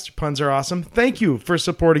podcast. Puns are awesome. Thank you for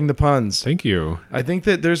supporting the puns." Thank you. I think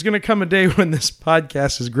that there's going to come a day when this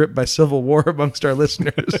podcast is gripped by civil war amongst our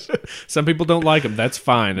listeners. Some people don't like them. That's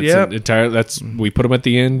fine. It's Yep. we put them at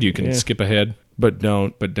the end. You can skip ahead, But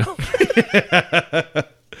don't. but don't.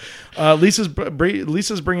 Lisa's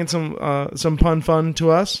bringing some pun fun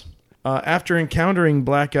to us. After encountering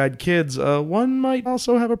black-eyed kids, one might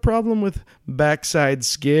also have a problem with backside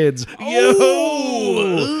skids.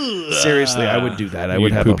 Yo! Seriously, I would do that. I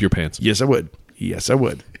would You'd poop your pants. Yes, I would. Yes, I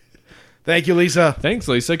would. Thank you, Lisa. Thanks,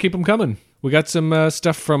 Lisa. Keep them coming. We got some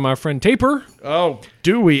stuff from our friend Taper. Oh,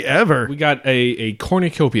 do we ever? We got a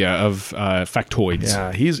cornucopia of factoids.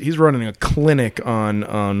 Yeah, he's running a clinic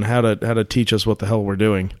on how to teach us what the hell we're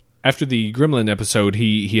doing. After the Gremlin episode,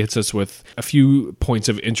 he hits us with a few points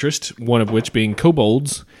of interest, one of which being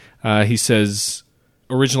kobolds. He says,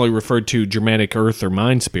 originally referred to Germanic earth or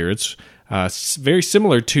mine spirits, very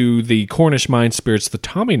similar to the Cornish mine spirits, the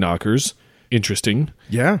Tommyknockers. Interesting.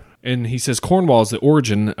 Yeah. And he says Cornwall is the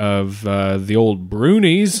origin of the old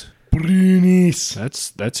Brunies. Brunies.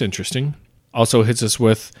 That's interesting. Also hits us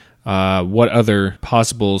with what other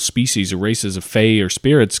possible species or races of fae or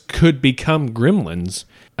spirits could become gremlins.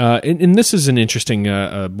 And this is an interesting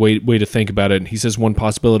way to think about it. He says one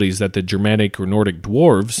possibility is that the Germanic or Nordic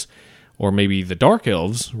dwarves, or maybe the Dark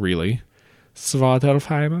Elves, really,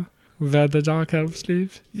 Svartalfheima, where the Dark Elves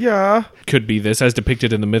live, Yeah. could be this, as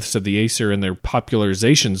depicted in the myths of the Aesir and their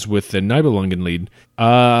popularizations with the Nibelungen lead.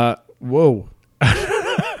 Whoa.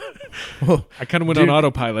 I kind of went on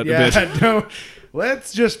autopilot a bit. No,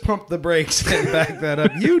 let's just pump the brakes and back that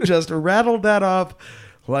up. You just rattled that off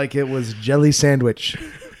like it was jelly sandwich.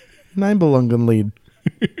 9 belungen lead.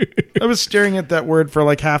 I was staring at that word for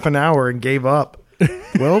like half an hour and gave up.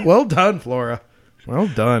 Well done, Flora. Well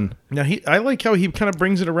done. Now I like how he kind of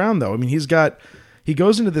brings it around though. I mean, he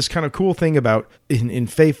goes into this kind of cool thing about in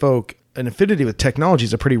Fey folk, an affinity with technology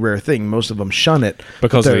is a pretty rare thing. Most of them shun it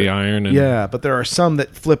because of the iron. But there are some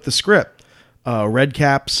that flip the script. Red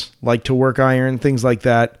caps like to work iron, things like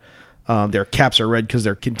that. Their caps are red because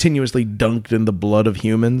they're continuously dunked in the blood of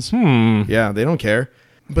humans. Yeah, they don't care.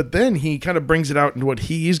 But then he kind of brings it out into what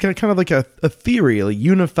he's got kind of like a theory, a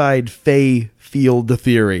unified Fey field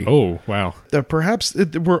theory. Oh, wow. That perhaps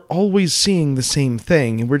we're always seeing the same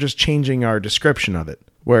thing and we're just changing our description of it.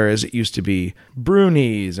 Whereas it used to be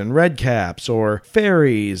Brunies and Redcaps or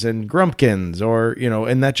Fairies and Grumpkins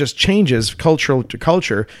and that just changes cultural to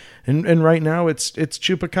culture. And right now it's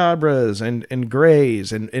Chupacabras and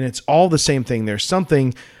Greys and it's all the same thing. There's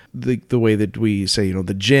something, the way that we say,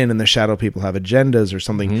 the Jinn and the Shadow People have agendas or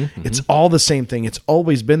something. It's all the same thing. It's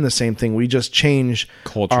always been the same thing. We just change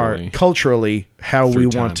culturally how we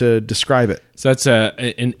want to describe it. So that's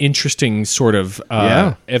an interesting sort of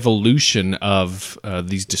evolution of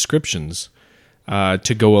these descriptions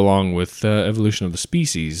to go along with evolution of the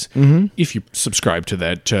species, if you subscribe to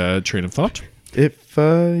that train of thought. If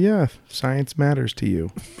science matters to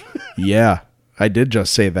you. Yeah, I did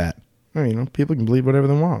just say that. People can believe whatever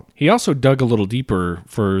they want. He also dug a little deeper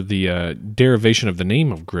for the derivation of the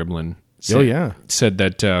name of Gremlin. Said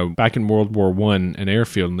that back in World War I, an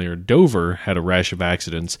airfield near Dover had a rash of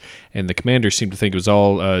accidents, and the commander seemed to think it was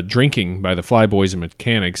all drinking by the flyboys and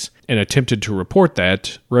mechanics, and attempted to report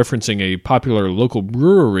that, referencing a popular local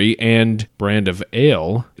brewery and brand of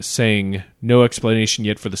ale, saying, "No explanation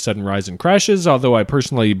yet for the sudden rise in crashes, although I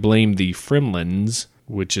personally blame the Fremlins,"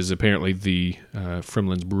 which is apparently the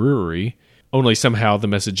Fremlins brewery. Only somehow the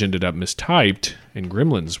message ended up mistyped, and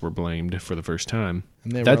gremlins were blamed for the first time.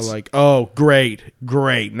 And they were like, oh, great.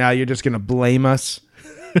 Now you're just going to blame us?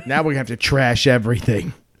 Now we're going to have to trash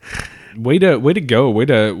everything. Way to go. Way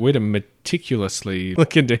to meticulously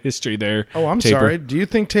look into history there. Oh, I'm Taper. sorry. Do you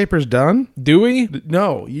think Taper's done? Do we?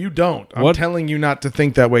 No, you don't. I'm telling you not to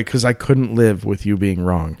think that way because I couldn't live with you being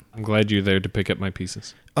wrong. I'm glad you're there to pick up my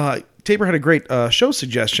pieces. Taper had a great show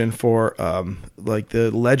suggestion for like the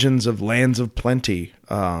legends of lands of plenty.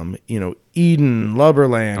 Eden,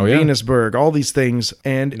 Lubberland, Venusberg, all these things.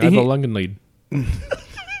 And the Lungenlied.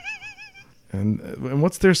 And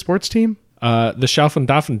what's their sports team? The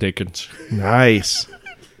Schaufendaffendekens. Nice.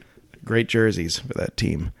 Great jerseys for that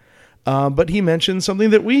team. But he mentioned something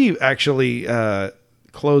that we actually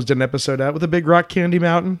closed an episode out with, a big rock candy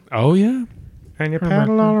mountain. Oh, yeah. And you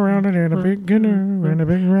paddle all around it in a big canoe in a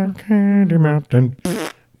big rock candy mountain.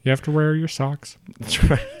 You have to wear your socks. That's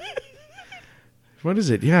right. What is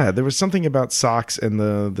it? Yeah, there was something about socks and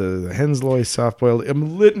the Hensloy soft-boiled.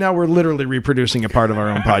 Now we're literally reproducing a part of our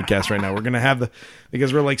own podcast right now. We're going to have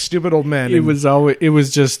because we're like stupid old men. It was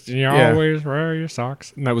just, always wear your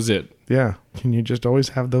socks. And that was it. Yeah. Can you just always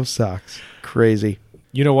have those socks? Crazy.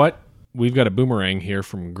 You know what? We've got a boomerang here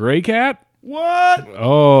from Gray Cat. What?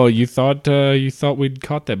 Oh, you thought we'd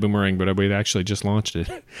caught that boomerang, but we'd actually just launched it.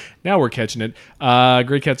 Now we're catching it.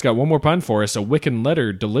 Gray Cat's got one more pun for us, a Wiccan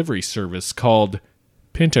letter delivery service called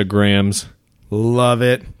Pentagrams. Love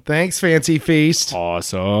it. Thanks, Fancy Feast.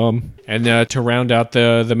 Awesome. And to round out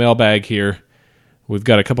the mailbag here, we've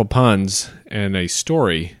got a couple puns and a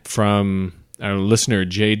story from our listener,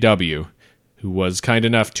 JW, who was kind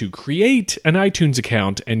enough to create an iTunes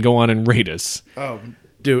account and go on and rate us. Oh,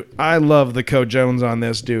 dude, I love the Code Jones on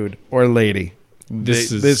this, dude or lady.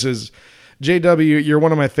 This is JW. You're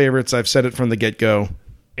one of my favorites. I've said it from the get-go.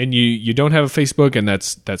 And you don't have a Facebook, and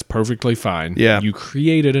that's perfectly fine. Yeah, you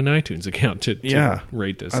created an iTunes account to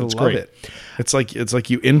rate this. It's love great. It. It's like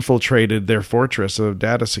you infiltrated their fortress of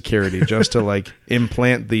data security just to like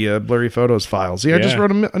implant the blurry photos files. I just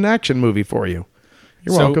wrote an action movie for you.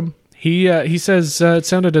 You're welcome. He says it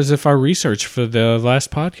sounded as if our research for the last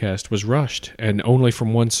podcast was rushed and only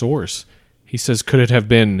from one source. He says, could it have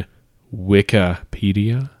been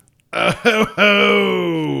Wikipedia?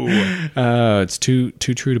 Oh, it's too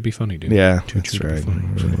true to be funny, dude. Yeah, too true to be funny.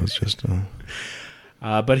 It's just.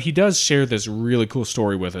 But he does share this really cool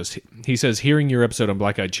story with us. He says, hearing your episode on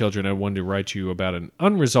Black-Eyed Children, I wanted to write you about an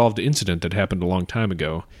unresolved incident that happened a long time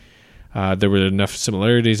ago. There were enough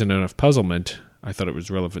similarities and enough puzzlement. I thought it was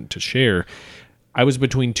relevant to share. I was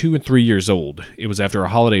between 2 and 3 years old. It was after a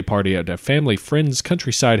holiday party at a family friend's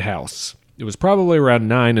countryside house. It was probably around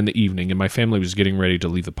 9 in the evening, and my family was getting ready to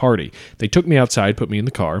leave the party. They took me outside, put me in the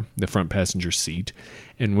car, the front passenger seat,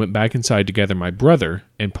 and went back inside to gather my brother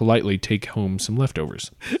and politely take home some leftovers.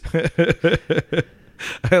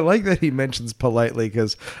 I like that he mentions politely,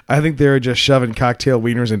 because I think they were just shoving cocktail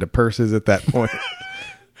wieners into purses at that point.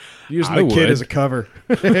 Using the kid as a cover.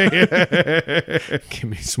 Give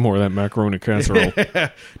me some more of that macaroni casserole.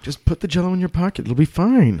 Just put the Jell-O in your pocket. It'll be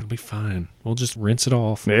fine. It'll be fine. We'll just rinse it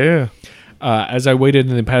off. Yeah. As I waited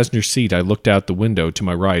in the passenger seat, I looked out the window to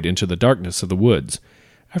my right into the darkness of the woods.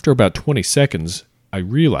 After about 20 seconds, I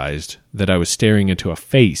realized that I was staring into a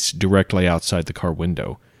face directly outside the car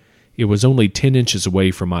window. It was only 10 inches away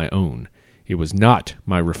from my own. It was not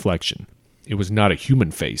my reflection. It was not a human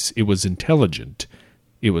face. It was intelligent.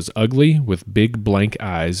 It was ugly, with big blank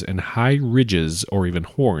eyes and high ridges or even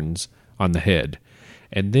horns on the head.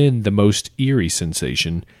 And then the most eerie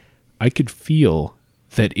sensation, I could feel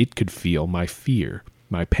that it could feel my fear,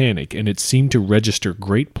 my panic, and it seemed to register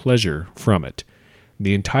great pleasure from it.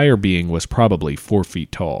 The entire being was probably 4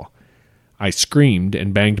 feet tall. I screamed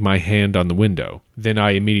and banged my hand on the window. Then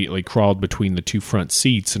I immediately crawled between the 2 front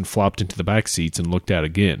seats and flopped into the back seats and looked out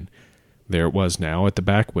again. There it was now at the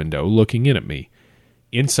back window, looking in at me.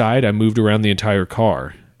 Inside, I moved around the entire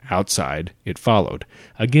car. Outside, it followed.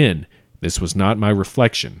 Again, this was not my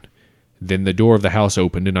reflection. Then the door of the house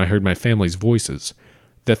opened and I heard my family's voices.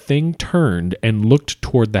 The thing turned and looked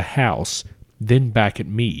toward the house, then back at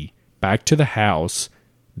me, back to the house,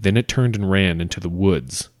 then it turned and ran into the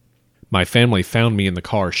woods. My family found me in the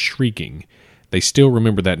car shrieking. They still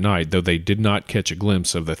remember that night, though they did not catch a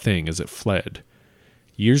glimpse of the thing as it fled.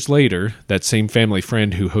 Years later, that same family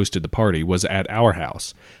friend who hosted the party was at our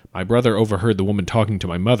house. My brother overheard the woman talking to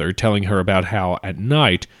my mother, telling her about how, at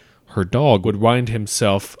night, her dog would wind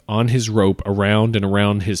himself on his rope around and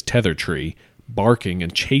around his tether tree, barking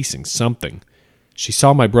and chasing something. She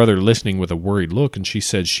saw my brother listening with a worried look, and she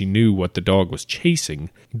said she knew what the dog was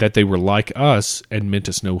chasing, that they were like us and meant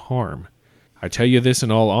us no harm. I tell you this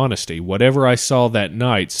in all honesty, whatever I saw that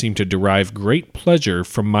night seemed to derive great pleasure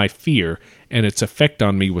from my fear, and its effect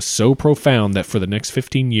on me was so profound that for the next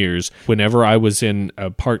 15 years, whenever I was in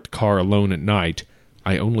a parked car alone at night,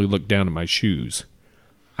 I only looked down at my shoes.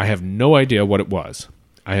 I have no idea what it was.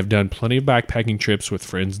 I have done plenty of backpacking trips with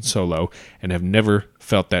friends and solo, and have never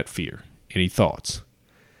felt that fear. Any thoughts?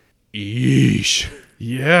 Yeesh.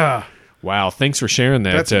 Yeah. Wow, thanks for sharing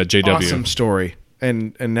that, That's an JW. awesome story.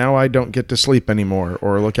 And now I don't get to sleep anymore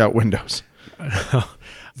or look out windows.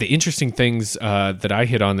 The interesting things that I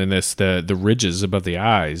hit on in this, the ridges above the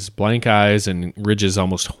eyes, blank eyes and ridges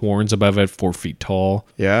almost horns above it, 4 feet tall.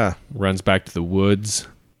 Yeah. Runs back to the woods.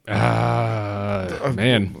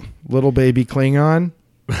 Man. Little baby Klingon.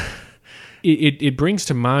 It brings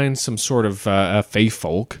to mind some sort of fae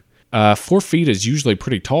folk. 4 feet is usually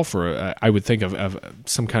pretty tall for, I would think of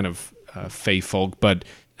some kind of fae folk, but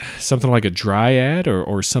something like a dryad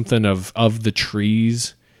or something of the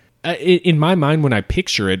trees. In my mind, when I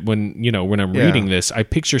picture it, when I'm reading this, I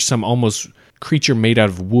picture some almost creature made out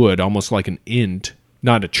of wood, almost like an int,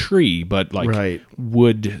 not a tree, but like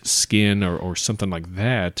wood skin or something like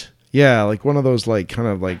that. Yeah, like one of those like kind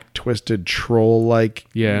of like twisted troll-like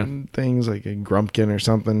things, like a grumpkin or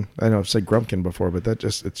something. I know I've said grumpkin before, but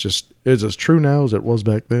it's as true now as it was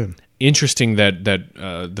back then. Interesting that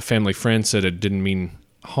the family friend said it didn't mean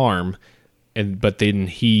harm, but then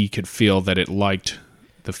he could feel that it liked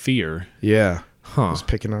the fear. Yeah. Huh. It was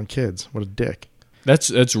picking on kids. What a dick.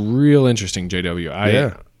 That's real interesting,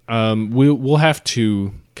 JW. We'll have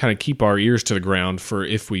to kind of keep our ears to the ground for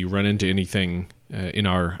if we run into anything in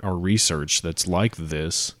our research that's like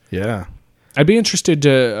this. Yeah. I'd be interested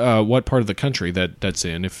to what part of the country that's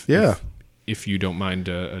in, if you don't mind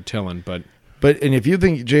telling, But if you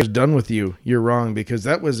think Jay's done with you, you're wrong, because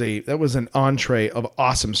that was an entree of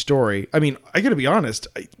awesome story. I mean, I got to be honest.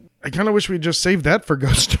 I kind of wish we just saved that for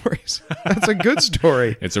ghost stories. That's a good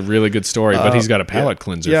story. It's a really good story, but he's got a palate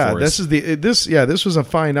cleanser for us. This was a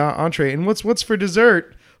fine entree. And what's for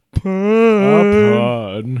dessert?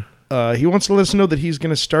 Pun. He wants to let us know that he's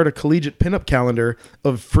going to start a collegiate pinup calendar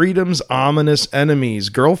of freedom's ominous enemies,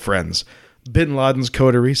 girlfriends. Bin Laden's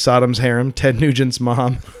coterie, Saddam's harem, Ted Nugent's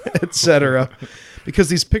mom, etc. Because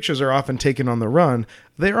these pictures are often taken on the run,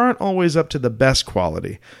 they aren't always up to the best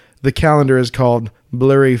quality. The calendar is called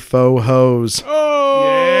Blurry Faux Hoes.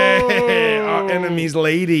 Oh! Yeah! Our enemies'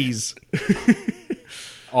 ladies.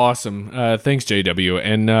 Awesome. Thanks, JW.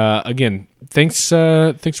 And again, thanks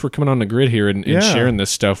for coming on the grid here and sharing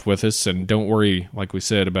this stuff with us. And don't worry, like we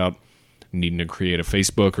said, about needing to create a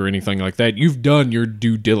Facebook or anything like that. You've done your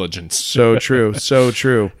due diligence. So true. So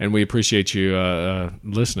true. And we appreciate you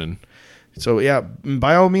listening. So yeah,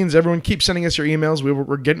 by all means, everyone keep sending us your emails.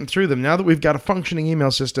 We're getting through them. Now that we've got a functioning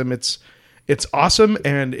email system, it's awesome,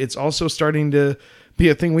 and it's also starting to be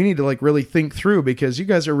a thing we need to like really think through, because you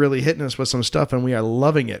guys are really hitting us with some stuff and we are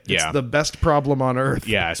loving it. Yeah. It's the best problem on earth.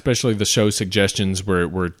 Yeah, especially the show suggestions.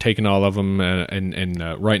 We're taking all of them and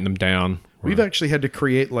writing them down. We've actually had to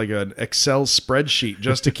create like an Excel spreadsheet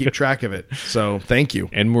just to keep track of it. So thank you.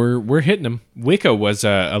 And we're hitting them. Wicca was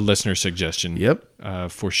a listener suggestion. Yep.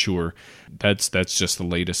 For sure. That's just the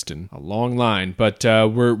latest in a long line. But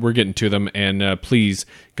we're getting to them. And please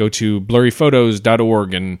go to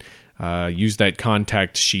blurryphotos.org and use that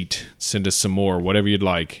contact sheet. Send us some more, whatever you'd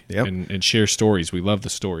like. Yep. And share stories. We love the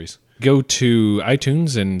stories. Go to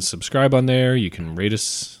iTunes and subscribe on there. You can rate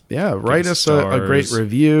us. Yeah, write us a great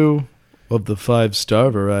review. Of the 5-star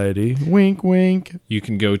variety. Wink, wink. You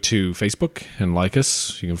can go to Facebook and like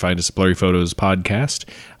us. You can find us at Blurry Photos Podcast.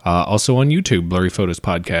 Also on YouTube, Blurry Photos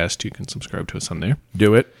Podcast. You can subscribe to us on there.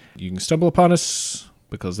 Do it. You can stumble upon us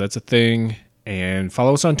because that's a thing. And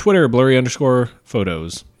follow us on Twitter,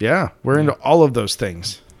 blurry_photos. Yeah, we're into all of those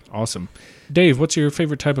things. Awesome. Dave, what's your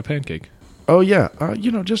favorite type of pancake? Oh, yeah.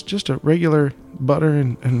 Just a regular butter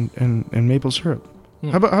and maple syrup.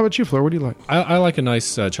 How about you, Fleur? What do you like? I like a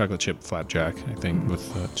nice chocolate chip flapjack, I think, with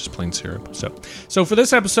just plain syrup. So for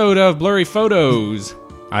this episode of Blurry Photos,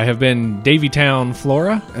 I have been Davytown,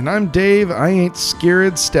 Flora. And I'm Dave. I ain't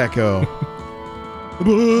scared Stecco.